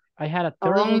 I had a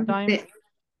terrible along time. the.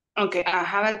 Okay, I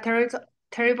have a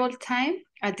terrible time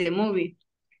at the movie.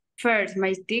 First,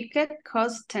 my ticket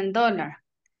cost $10.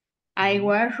 I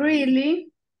was really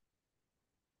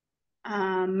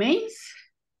amazed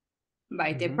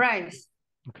by the price.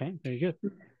 Okay, very good.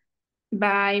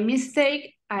 By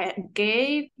mistake, I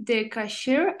gave the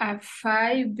cashier a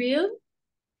 5 bill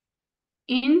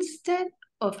instead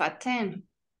of a 10.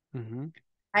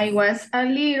 I was a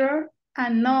little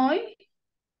annoyed.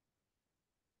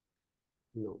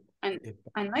 No.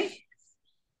 Annoyed.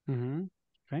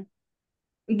 Okay.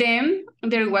 Then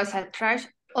there was a trash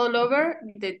all over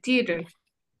the theater.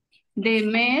 The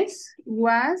mess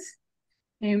was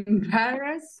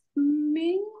embarrassing.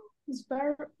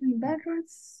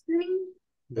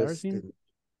 Embarrassing.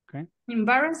 Okay.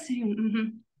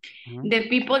 Embarrassing. The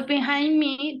people behind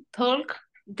me talk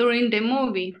during the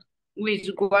movie, which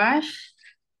was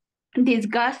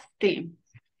disgusting.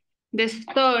 The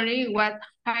story was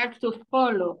hard to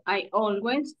follow. I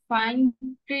always find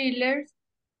thrillers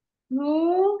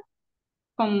too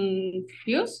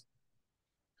confused.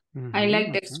 I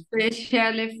like the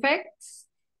special effects,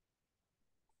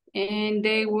 and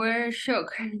they were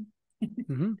shocked.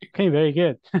 Okay, very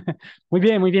good. Muy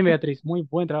bien, Beatriz. Muy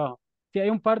buen trabajo. Sí, hay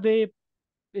un par de,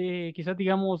 quizás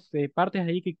digamos, partes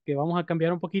ahí que vamos a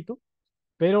cambiar un poquito,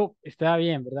 pero está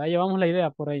bien, ¿verdad? Llevamos la idea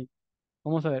por ahí.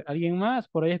 Vamos a ver, ¿alguien más?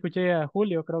 Por ahí escuché a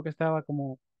Julio, creo que estaba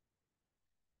como...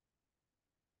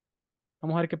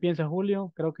 Vamos a ver qué piensa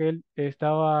Julio. Creo que él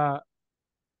estaba,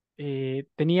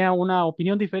 tenía una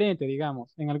opinión diferente,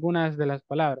 digamos, en algunas de las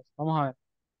palabras. Vamos a ver.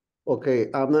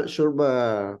 Okay, I'm not sure,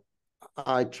 but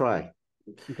I try.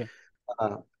 Okay.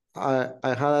 I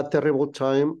had a terrible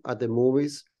time at the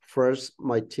movies. First,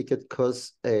 my ticket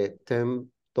cost $10.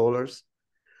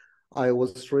 I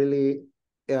was really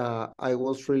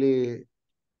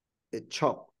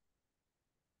shocked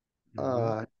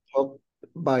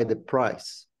by the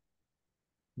price.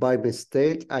 By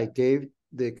mistake, I gave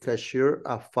the cashier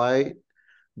a $5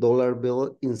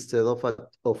 bill instead of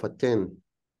a 10.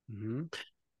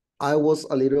 I was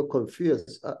a little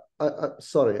confused.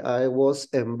 Sorry, I was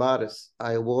embarrassed.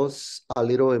 I was a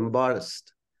little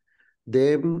embarrassed.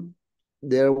 Then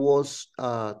there was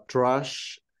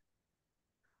trash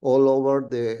all over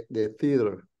the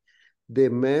theater. The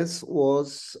mess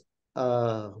was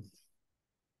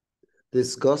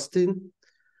disgusting.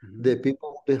 The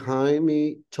people behind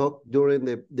me talked during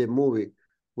the movie,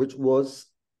 which was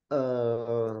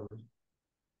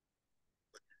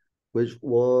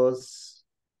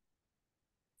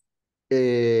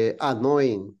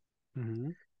annoying.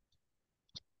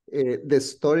 The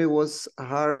story was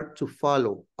hard to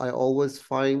follow. I always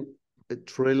find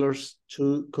trailers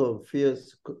too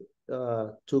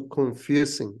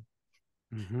confusing.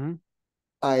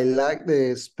 I like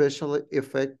the special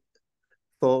effect,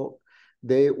 though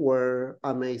they were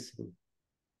amazing.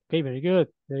 Okay, very good.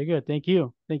 Very good. Thank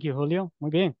you. Thank you, Julio.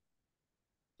 Muy bien.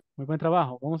 Muy buen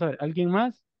trabajo. Vamos a ver, ¿alguien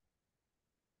más?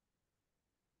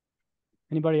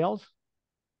 Anybody else?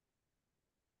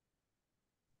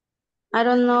 I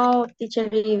don't know, teacher,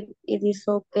 if it is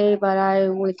okay, but I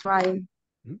will try.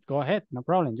 Go ahead. No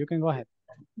problem. You can go ahead.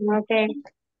 Okay.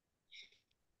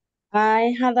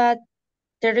 I had a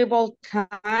terrible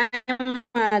time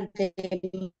at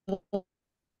the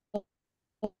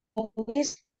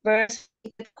movies. First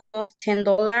ticket cost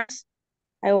 $10.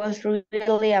 I was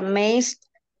really amazed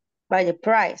by the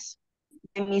price.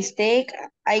 By mistake,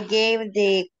 I gave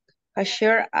the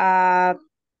cashier a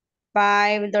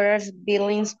 $5 bill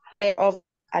instead of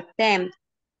a 10.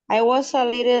 I was a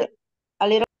little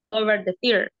over the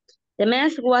fear. The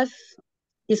mess was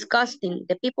disgusting.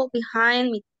 The people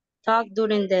behind me talked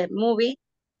during the movie,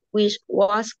 which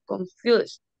was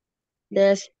confused.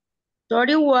 The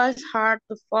story was hard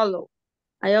to follow.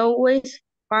 I always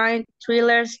find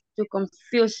thrillers too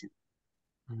confusing.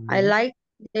 I like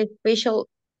the special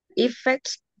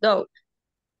effects, though.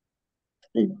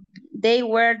 They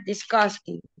were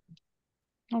disgusting.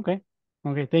 Okay.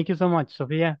 Okay, thank you so much,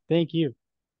 Sofía. Thank you.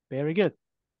 Very good.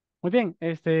 Muy bien,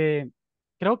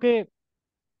 creo que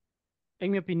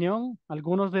en mi opinión,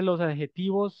 algunos de los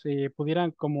adjetivos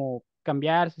pudieran como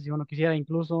cambiarse si uno quisiera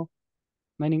incluso.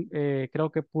 No hay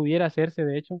creo que pudiera hacerse,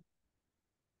 de hecho.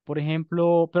 Por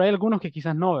ejemplo, pero hay algunos que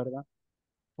quizás no, ¿verdad?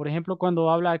 Por ejemplo, cuando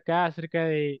habla acá acerca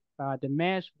de the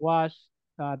mess was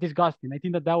disgusting. I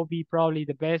think that would be probably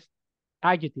the best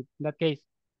adjective in that case.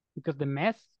 Because the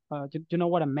mess, you know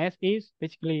what a mess is?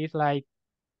 Basically, it's like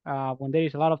when there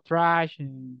is a lot of trash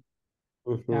and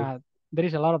Mhm. uh, there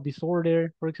is a lot of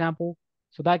disorder, for example.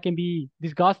 So that can be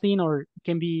disgusting or it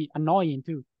can be annoying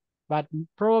too. But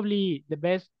probably the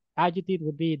best adjective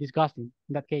would be disgusting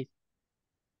in that case.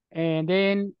 And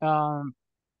then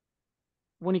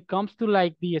when it comes to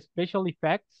like the special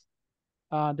effects,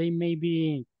 they may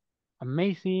be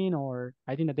amazing or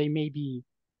I think that they may be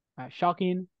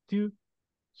shocking too.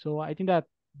 So I think that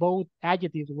both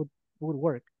adjectives would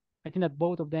work. I think that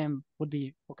both of them would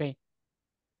be okay.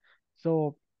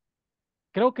 So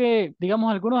creo que,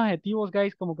 digamos, algunos adjetivos,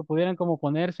 guys, como que pudieran como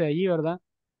ponerse ahí, ¿verdad?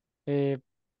 Eh,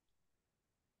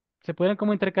 se pudieran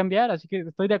como intercambiar, así que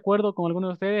estoy de acuerdo con algunos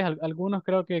de ustedes, algunos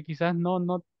creo que quizás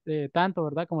no tanto,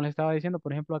 ¿verdad? Como les estaba diciendo,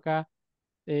 por ejemplo, acá,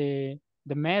 the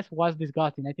mess was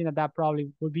disgusting. I think that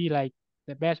probably would be like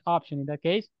the best option in that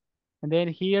case. And then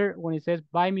here, when it says,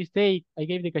 by mistake, I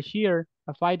gave the cashier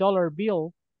a $5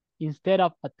 bill instead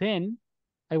of a 10,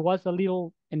 I was a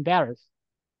little embarrassed,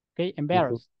 okay? Mhm.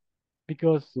 Embarrassed.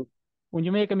 Because when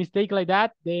you make a mistake like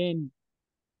that, then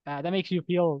that makes you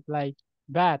feel like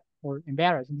bad or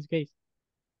embarrassed in this case.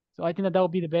 So I think that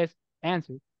would be the best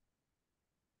answer.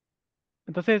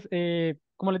 Entonces,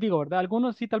 como les digo, ¿verdad?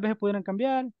 Algunos sí tal vez se pudieran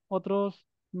cambiar, otros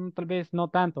tal vez no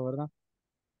tanto, ¿verdad?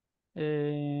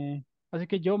 Así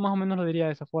que yo más o menos lo diría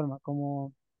de esa forma,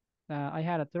 como I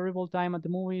had a terrible time at the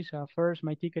movies. First,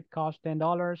 my ticket cost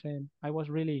 $10 and I was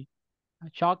really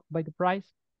shocked by the price.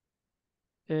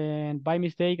 And by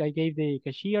mistake, I gave the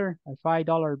cashier a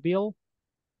 $5 bill.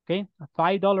 Okay, a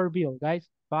 $5 bill, guys,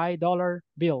 $5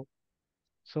 bill.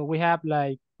 So we have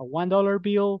like a $1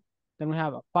 bill, then we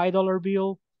have a $5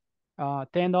 bill,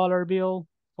 $10 bill,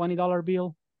 $20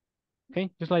 bill. Okay,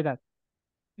 just like that.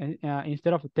 And,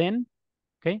 instead of a 10,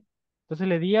 okay. Entonces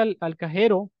le di al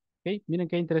cajero, okay, miren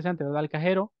qué interesante, ¿verdad? Al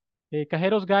cajero.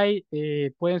 Cajeros, guys,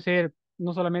 pueden ser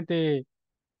no solamente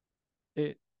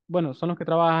eh, bueno, son los que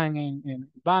trabajan en el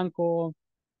banco,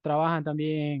 trabajan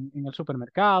también en el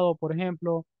supermercado, por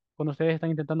ejemplo, cuando ustedes están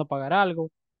intentando pagar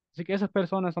algo. Así que esas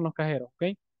personas son los cajeros, ¿ok?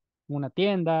 En una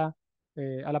tienda,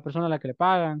 a la persona a la que le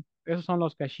pagan, esos son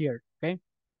los cashiers, ¿ok?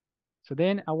 So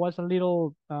then I was a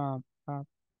little uh,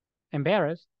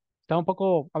 embarrassed. Estaba un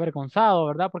poco avergonzado,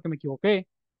 ¿verdad? Porque me equivoqué.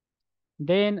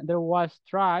 Then there was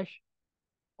trash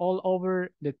all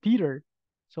over the theater.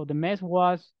 So the mess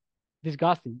was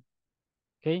disgusting,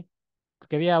 ¿ok?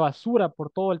 Porque había basura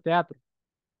por todo el teatro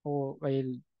o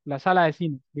la sala de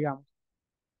cine, digamos,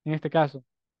 en este caso.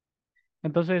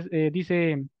 Entonces,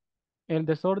 dice, el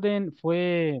desorden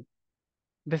fue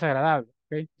desagradable,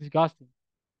 okay? Disgusting.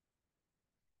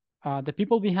 The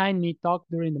people behind me talked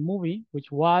during the movie,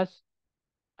 which was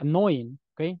annoying,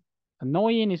 okay?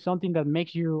 Annoying is something that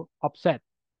makes you upset,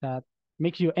 that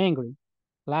makes you angry.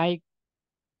 Like,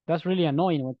 that's really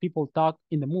annoying when people talk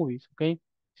in the movies, okay?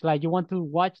 It's like you want to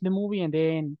watch the movie and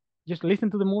then just listen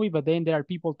to the movie, but then there are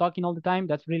people talking all the time.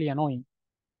 That's really annoying.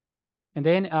 And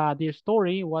then the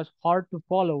story was hard to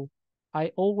follow.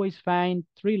 I always find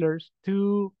thrillers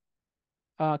too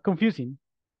confusing,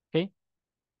 okay?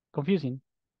 Confusing.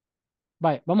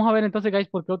 Vale, vamos a ver entonces, guys,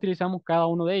 por qué utilizamos cada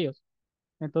uno de ellos.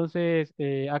 Entonces,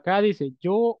 acá dice,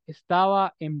 yo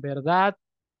estaba en verdad,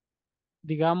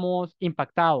 digamos,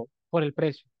 impactado por el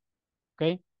precio,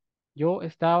 ¿ok? Yo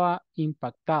estaba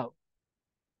impactado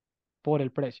por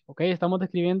el precio, ¿ok? Estamos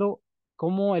describiendo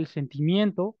como el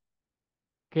sentimiento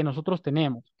que nosotros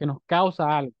tenemos, que nos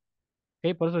causa algo.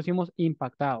 ¿ok? Por eso decimos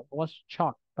impactado. Was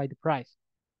shocked by the price.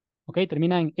 ¿Ok?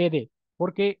 Termina en ed,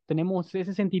 porque tenemos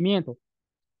ese sentimiento.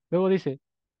 Luego dice,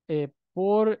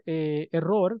 por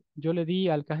error, yo le di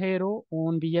al cajero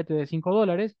un billete de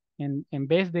 $5 en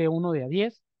vez de uno de a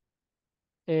 10.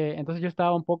 Entonces yo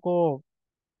estaba un poco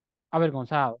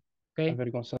avergonzado. ¿Ok?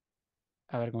 Avergonzado.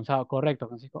 Avergonzado, correcto,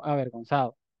 Francisco,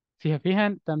 avergonzado. Si se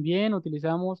fijan, también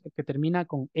utilizamos el que termina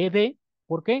con ed.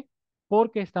 ¿Por qué?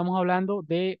 Porque estamos hablando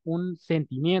de un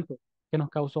sentimiento que nos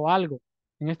causó algo.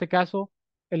 En este caso,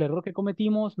 el error que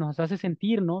cometimos nos hace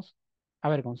sentirnos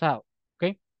avergonzados.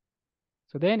 ¿Ok?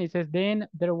 So then it says, then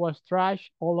there was trash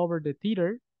all over the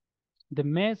theater. The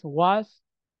mess was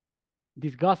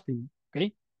disgusting.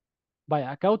 ¿Ok? Vaya,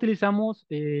 acá utilizamos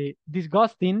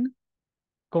disgusting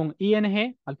con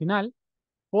ing al final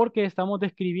porque estamos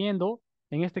describiendo,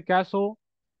 en este caso,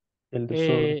 El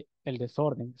desorden. el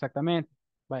desorden, exactamente.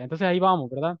 Vale, entonces ahí vamos,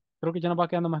 ¿verdad? Creo que ya nos va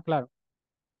quedando más claro.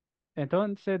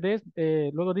 Entonces,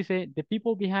 luego dice, the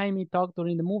people behind me talked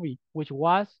during the movie, which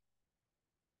was,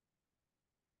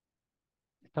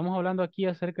 estamos hablando aquí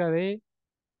acerca de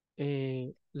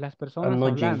las personas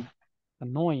Annoying. hablando.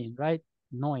 Annoying, right?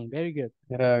 Annoying, very good.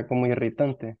 Era como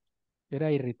irritante. Era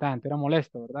irritante, era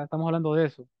molesto, ¿verdad? Estamos hablando de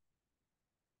eso.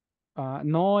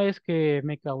 No es que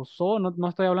me causó, no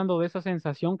estoy hablando de esa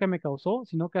sensación que me causó,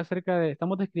 sino que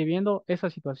estamos describiendo esa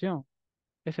situación,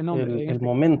 ese nombre, El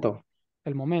momento.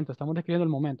 el momento, estamos describiendo el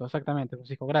momento, exactamente,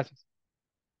 Francisco, gracias.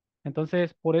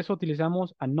 Entonces, por eso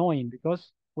utilizamos annoying,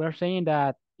 because we are saying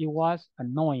that it was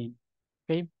annoying,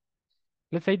 okay?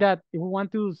 Let's say that if we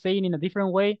want to say it in a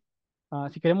different way,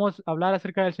 si queremos hablar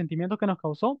acerca del sentimiento que nos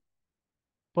causó,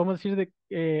 podemos decir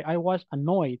I was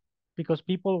annoyed because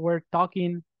people were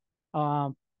talking uh,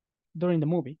 during the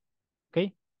movie.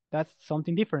 Okay, that's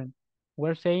something different.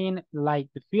 We're saying like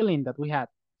the feeling that we had.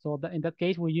 So in that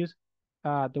case, we use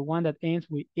the one that ends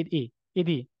with ed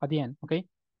at the end. Okay,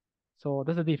 so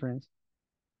that's the difference.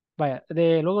 Vaya,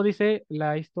 luego dice,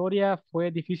 la historia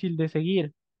fue difícil de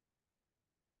seguir.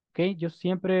 Okay, yo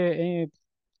siempre,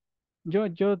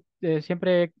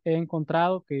 siempre he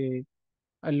encontrado que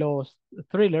los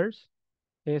thrillers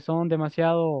son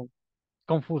demasiado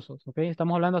confusos. Okay,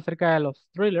 estamos hablando acerca de los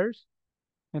thrillers,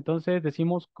 entonces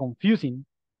decimos confusing.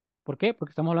 ¿Por qué?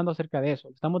 Porque estamos hablando acerca de eso,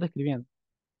 lo estamos describiendo.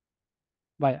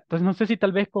 Vaya, entonces no sé si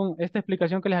tal vez con esta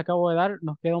explicación que les acabo de dar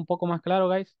nos queda un poco más claro,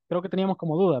 guys. Creo que teníamos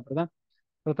como duda, ¿verdad?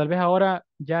 Pero tal vez ahora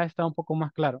ya está un poco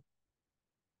más claro.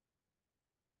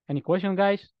 Any questions,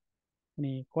 guys?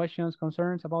 Any questions,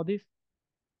 concerns about this?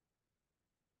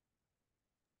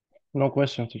 No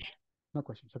question, teacher. No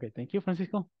questions. Okay, thank you,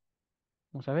 Francisco.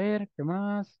 Vamos a ver, ¿qué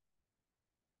más?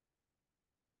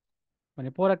 Bueno,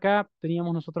 y por acá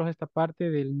teníamos nosotros esta parte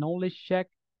del knowledge check.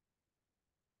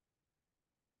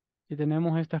 Y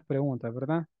tenemos estas preguntas,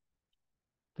 ¿verdad?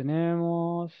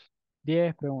 Tenemos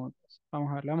 10 preguntas.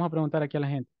 Vamos a ver, le vamos a preguntar aquí a la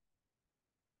gente.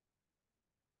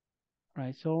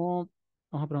 Right, so,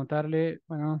 vamos a preguntarle,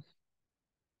 bueno,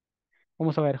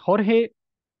 vamos a ver, Jorge,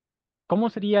 ¿cómo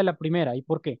sería la primera y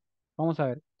por qué? Vamos a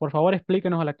ver, por favor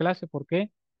explíquenos a la clase por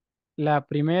qué la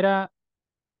primera,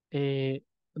 eh,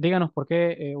 díganos por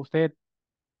qué usted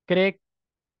cree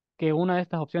que una de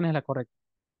estas opciones es la correcta.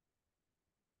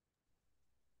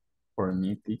 For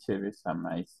me, teacher is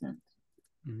amazing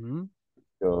Ujú.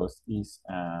 because it's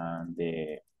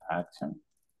the action.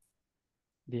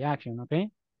 The action,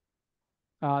 okay?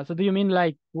 So do you mean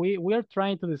like we are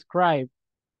trying to describe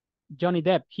Johnny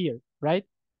Depp here, right?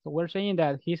 So we're saying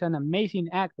that he's an amazing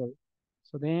actor.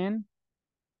 So then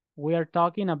we are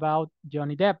talking about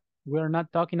Johnny Depp. We are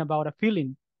not talking about a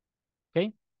feeling,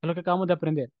 ¿ok? Es lo que acabamos de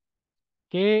aprender.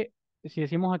 Que si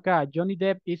decimos acá, Johnny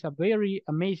Depp is a very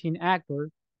amazing actor,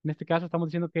 en este caso estamos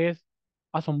diciendo que es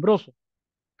asombroso,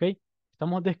 ¿ok?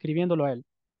 Estamos describiéndolo a él.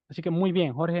 Así que muy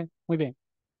bien, Jorge, muy bien.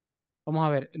 Vamos a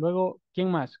ver. Luego, ¿quién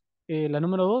más? La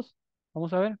número 2,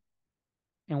 vamos a ver.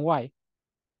 En why.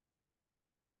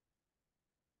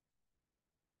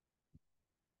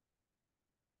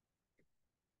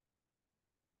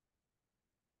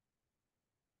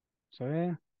 Vamos a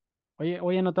ver. Oye,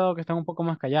 hoy he notado que están un poco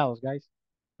más callados, guys.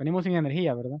 Venimos sin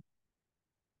energía, ¿verdad?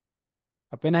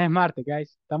 Apenas es martes,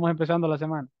 guys. Estamos empezando la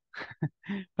semana.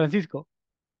 Francisco.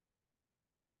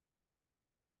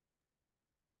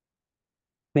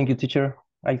 Thank you, teacher.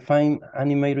 I find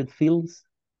animated films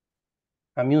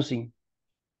amusing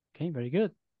Okay, very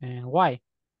good. And why?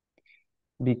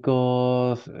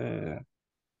 because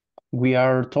we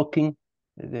are talking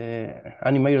the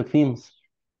animated films.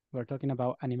 We're talking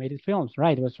about animated films,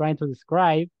 right? We're trying to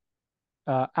describe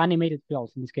animated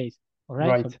films in this case. All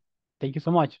right. So Right. thank you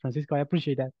so much, Francisco. I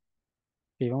appreciate that.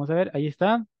 Okay, vamos a ver. Ahí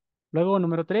está. Luego,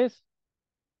 número 3.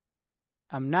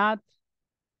 I'm not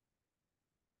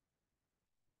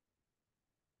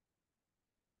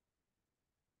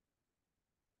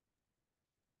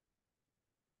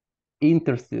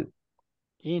Interested.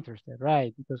 interested,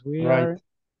 right? Because we Right. are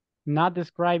not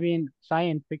describing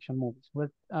science fiction movies. We're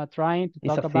trying to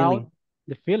It's talk a about feeling.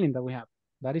 the feeling that we have.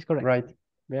 That is correct. Right.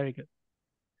 Very good.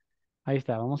 Ahí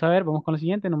está. Vamos a ver, vamos con el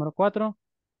siguiente, número 4.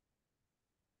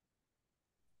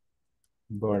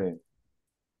 Bored.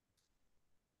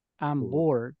 I'm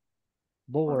bored.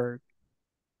 Bored.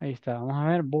 Ahí está. Vamos a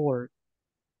ver, bored.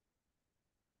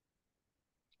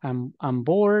 I'm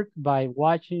bored by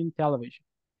watching television.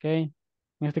 ¿Ok?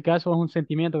 En este caso es un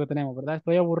sentimiento que tenemos, ¿verdad?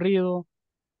 Estoy aburrido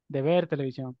de ver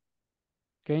televisión.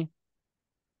 ¿Ok?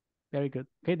 Very good.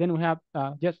 Okay, then we have,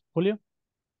 yes, Julio,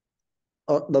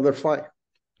 Number 5.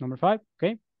 number 5.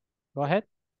 Okay, go ahead.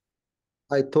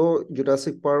 I thought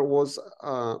Jurassic Park was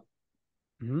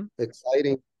Mhm.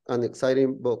 an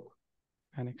exciting book.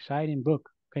 An exciting book.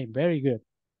 Okay, very good.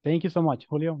 Thank you so much,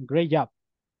 Julio. Great job.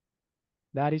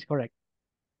 That is correct.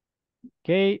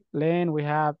 Okay, then we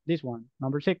have this one,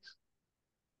 number 6.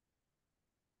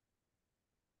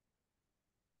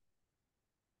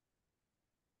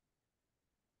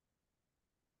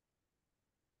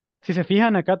 Si se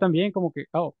fijan acá también como que,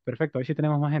 oh, perfecto, ahí sí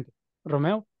tenemos más gente.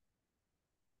 Romeo,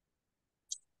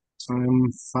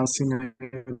 I'm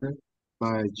fascinated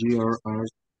by J.R.R.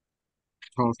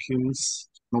 Tolkien's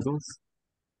novels.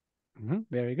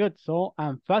 very good. So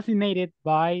I'm fascinated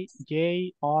by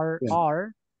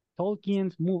J.R.R.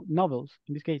 Tolkien's novels,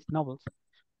 in this case, novels.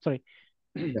 Sorry.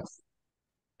 Yes.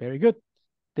 Very good.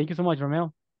 Thank you so much,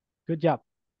 Romeo. Good job.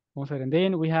 Vamos a ver. And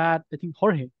then we had, I think,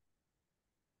 Jorge.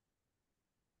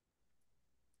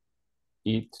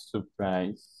 It's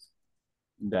surprised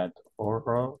that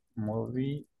horror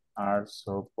movies are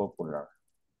so popular.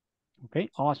 Okay,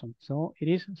 awesome. So it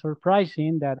is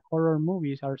surprising that horror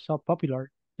movies are so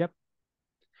popular. Yep.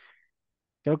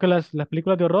 Creo que las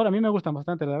películas de horror a mí me gustan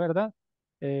bastante, la verdad.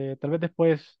 Tal vez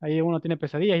después ahí uno tiene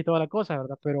pesadillas y toda la cosa,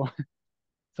 ¿verdad? Pero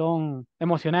son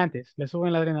emocionantes, le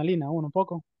suben la adrenalina a uno un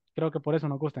poco. Creo que por eso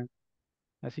nos gustan.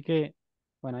 Así que,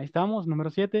 bueno, ahí estamos,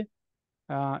 número 7.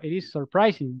 It is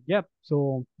surprising. Yep.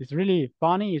 So it's really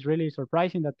funny. It's really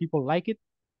surprising that people like it.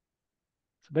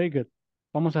 It's very good.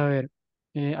 Vamos a ver.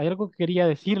 Hay algo que quería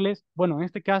decirles. Bueno, en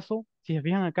este caso, si se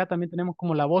fijan acá, también tenemos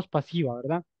como la voz pasiva,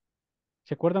 ¿verdad?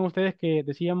 ¿Se acuerdan ustedes que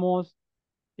decíamos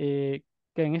eh,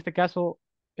 que en este caso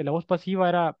la voz pasiva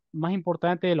era más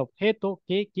importante el objeto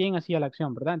que quien hacía la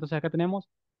acción, ¿verdad? Entonces acá tenemos,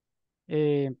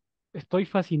 eh, estoy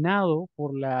fascinado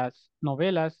por las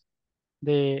novelas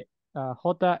de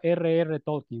J.R.R.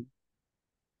 Tolkien,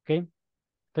 ¿ok?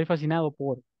 Estoy fascinado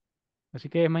por. Así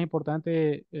que es más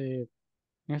importante, en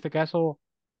este caso,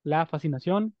 la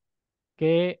fascinación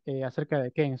que acerca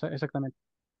de qué exactamente.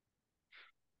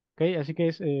 ¿Ok? Así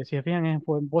que si se fijan, es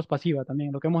voz pasiva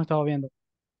también, lo que hemos estado viendo.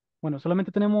 Bueno,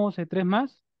 solamente tenemos 3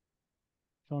 más.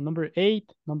 So, number 8,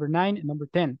 number 9, and number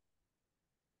 10.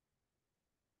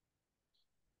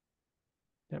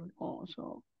 There we go.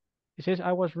 So, it says,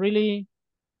 I was really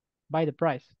by the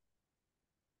price.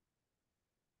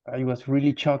 I was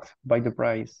really shocked by the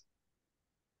price.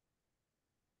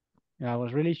 Yeah, I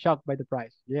was really shocked by the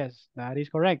price. Yes, that is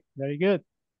correct. Very good.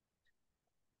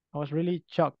 I was really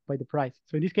shocked by the price.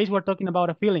 So in this case, we're talking about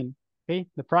a feeling. Okay,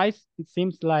 the price, it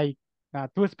seems like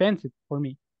too expensive for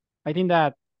me. I think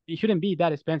that it shouldn't be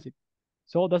that expensive.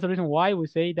 So that's the reason why we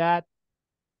say that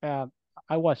uh,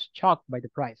 I was shocked by the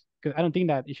price, because I don't think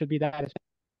that it should be that expensive.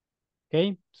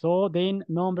 Okay, so then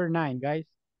number 9, guys.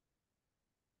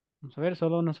 Vamos a ver,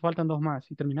 solo nos faltan 2 más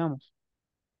y terminamos.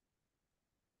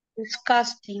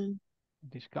 Disgusting.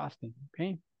 Disgusting.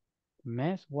 Okay,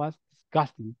 mess was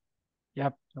disgusting.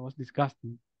 Yep, that was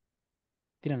disgusting.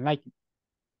 Didn't like it.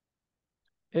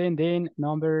 And then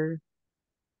number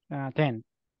 10.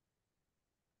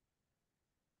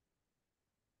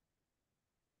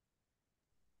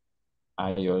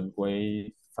 I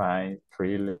always find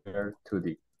thriller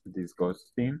to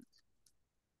disgusting.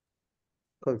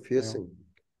 Confusing.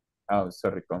 Oh,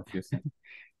 sorry, confusing.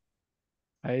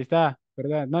 Ahí está,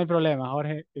 ¿verdad? No hay problema,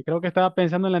 Jorge. Creo que estaba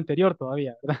pensando en la anterior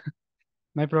todavía, ¿verdad?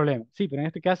 No hay problema. Sí, pero en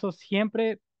este caso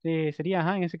siempre sería,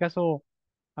 ajá, en ese caso,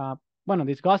 bueno,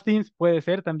 disgusting puede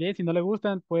ser también. Si no le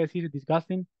gustan, puede decir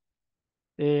disgusting.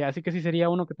 Así que sí sería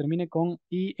uno que termine con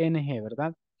ing,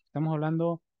 ¿verdad? Estamos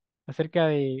hablando acerca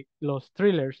de los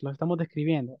thrillers, los estamos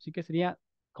describiendo. Así que sería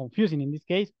confusing in this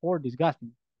case or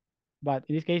disgusting. But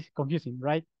in this case, confusing,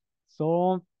 right?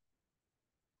 So,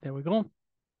 there we go.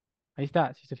 Ahí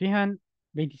está. Si se fijan,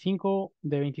 25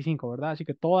 de 25, ¿verdad? Así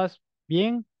que todas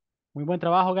bien. Muy buen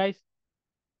trabajo, guys.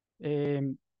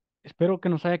 Espero que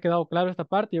nos haya quedado claro esta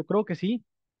parte. Yo creo que sí.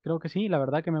 La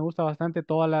verdad que me gusta bastante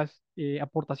todas las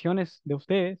aportaciones de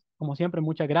ustedes. Como siempre,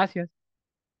 muchas gracias.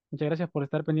 Muchas gracias por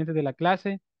estar pendientes de la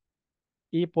clase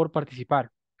y por participar.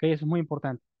 Ok, eso es muy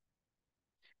importante.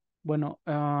 Bueno,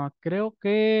 creo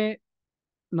que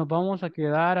nos vamos a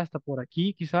quedar hasta por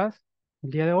aquí, quizás,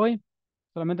 el día de hoy.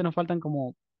 Solamente nos faltan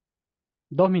como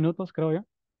 2 minutos, creo yo.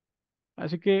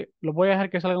 Así que los voy a dejar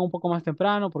que salgan un poco más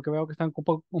temprano porque veo que están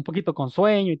un poquito con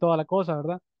sueño y toda la cosa,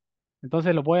 ¿verdad?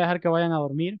 Entonces los voy a dejar que vayan a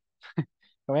dormir, que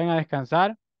vayan a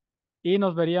descansar y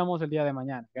nos veríamos el día de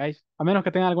mañana, guys. A menos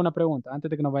que tengan alguna pregunta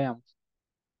antes de que nos vayamos.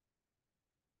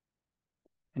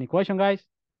 Any question, guys?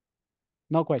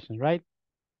 No questions, right?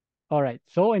 All right.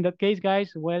 So in that case,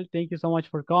 guys, well, thank you so much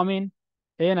for coming,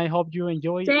 and I hope you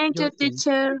enjoy Thank your you, stay.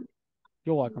 teacher.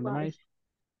 You're welcome, Bye. Damaris.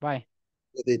 Bye.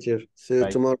 Teacher. See you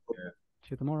Bye. tomorrow.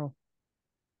 See you tomorrow.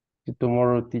 See you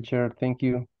tomorrow, teacher. Thank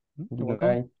you. You're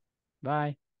welcome.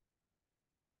 Goodbye. Bye.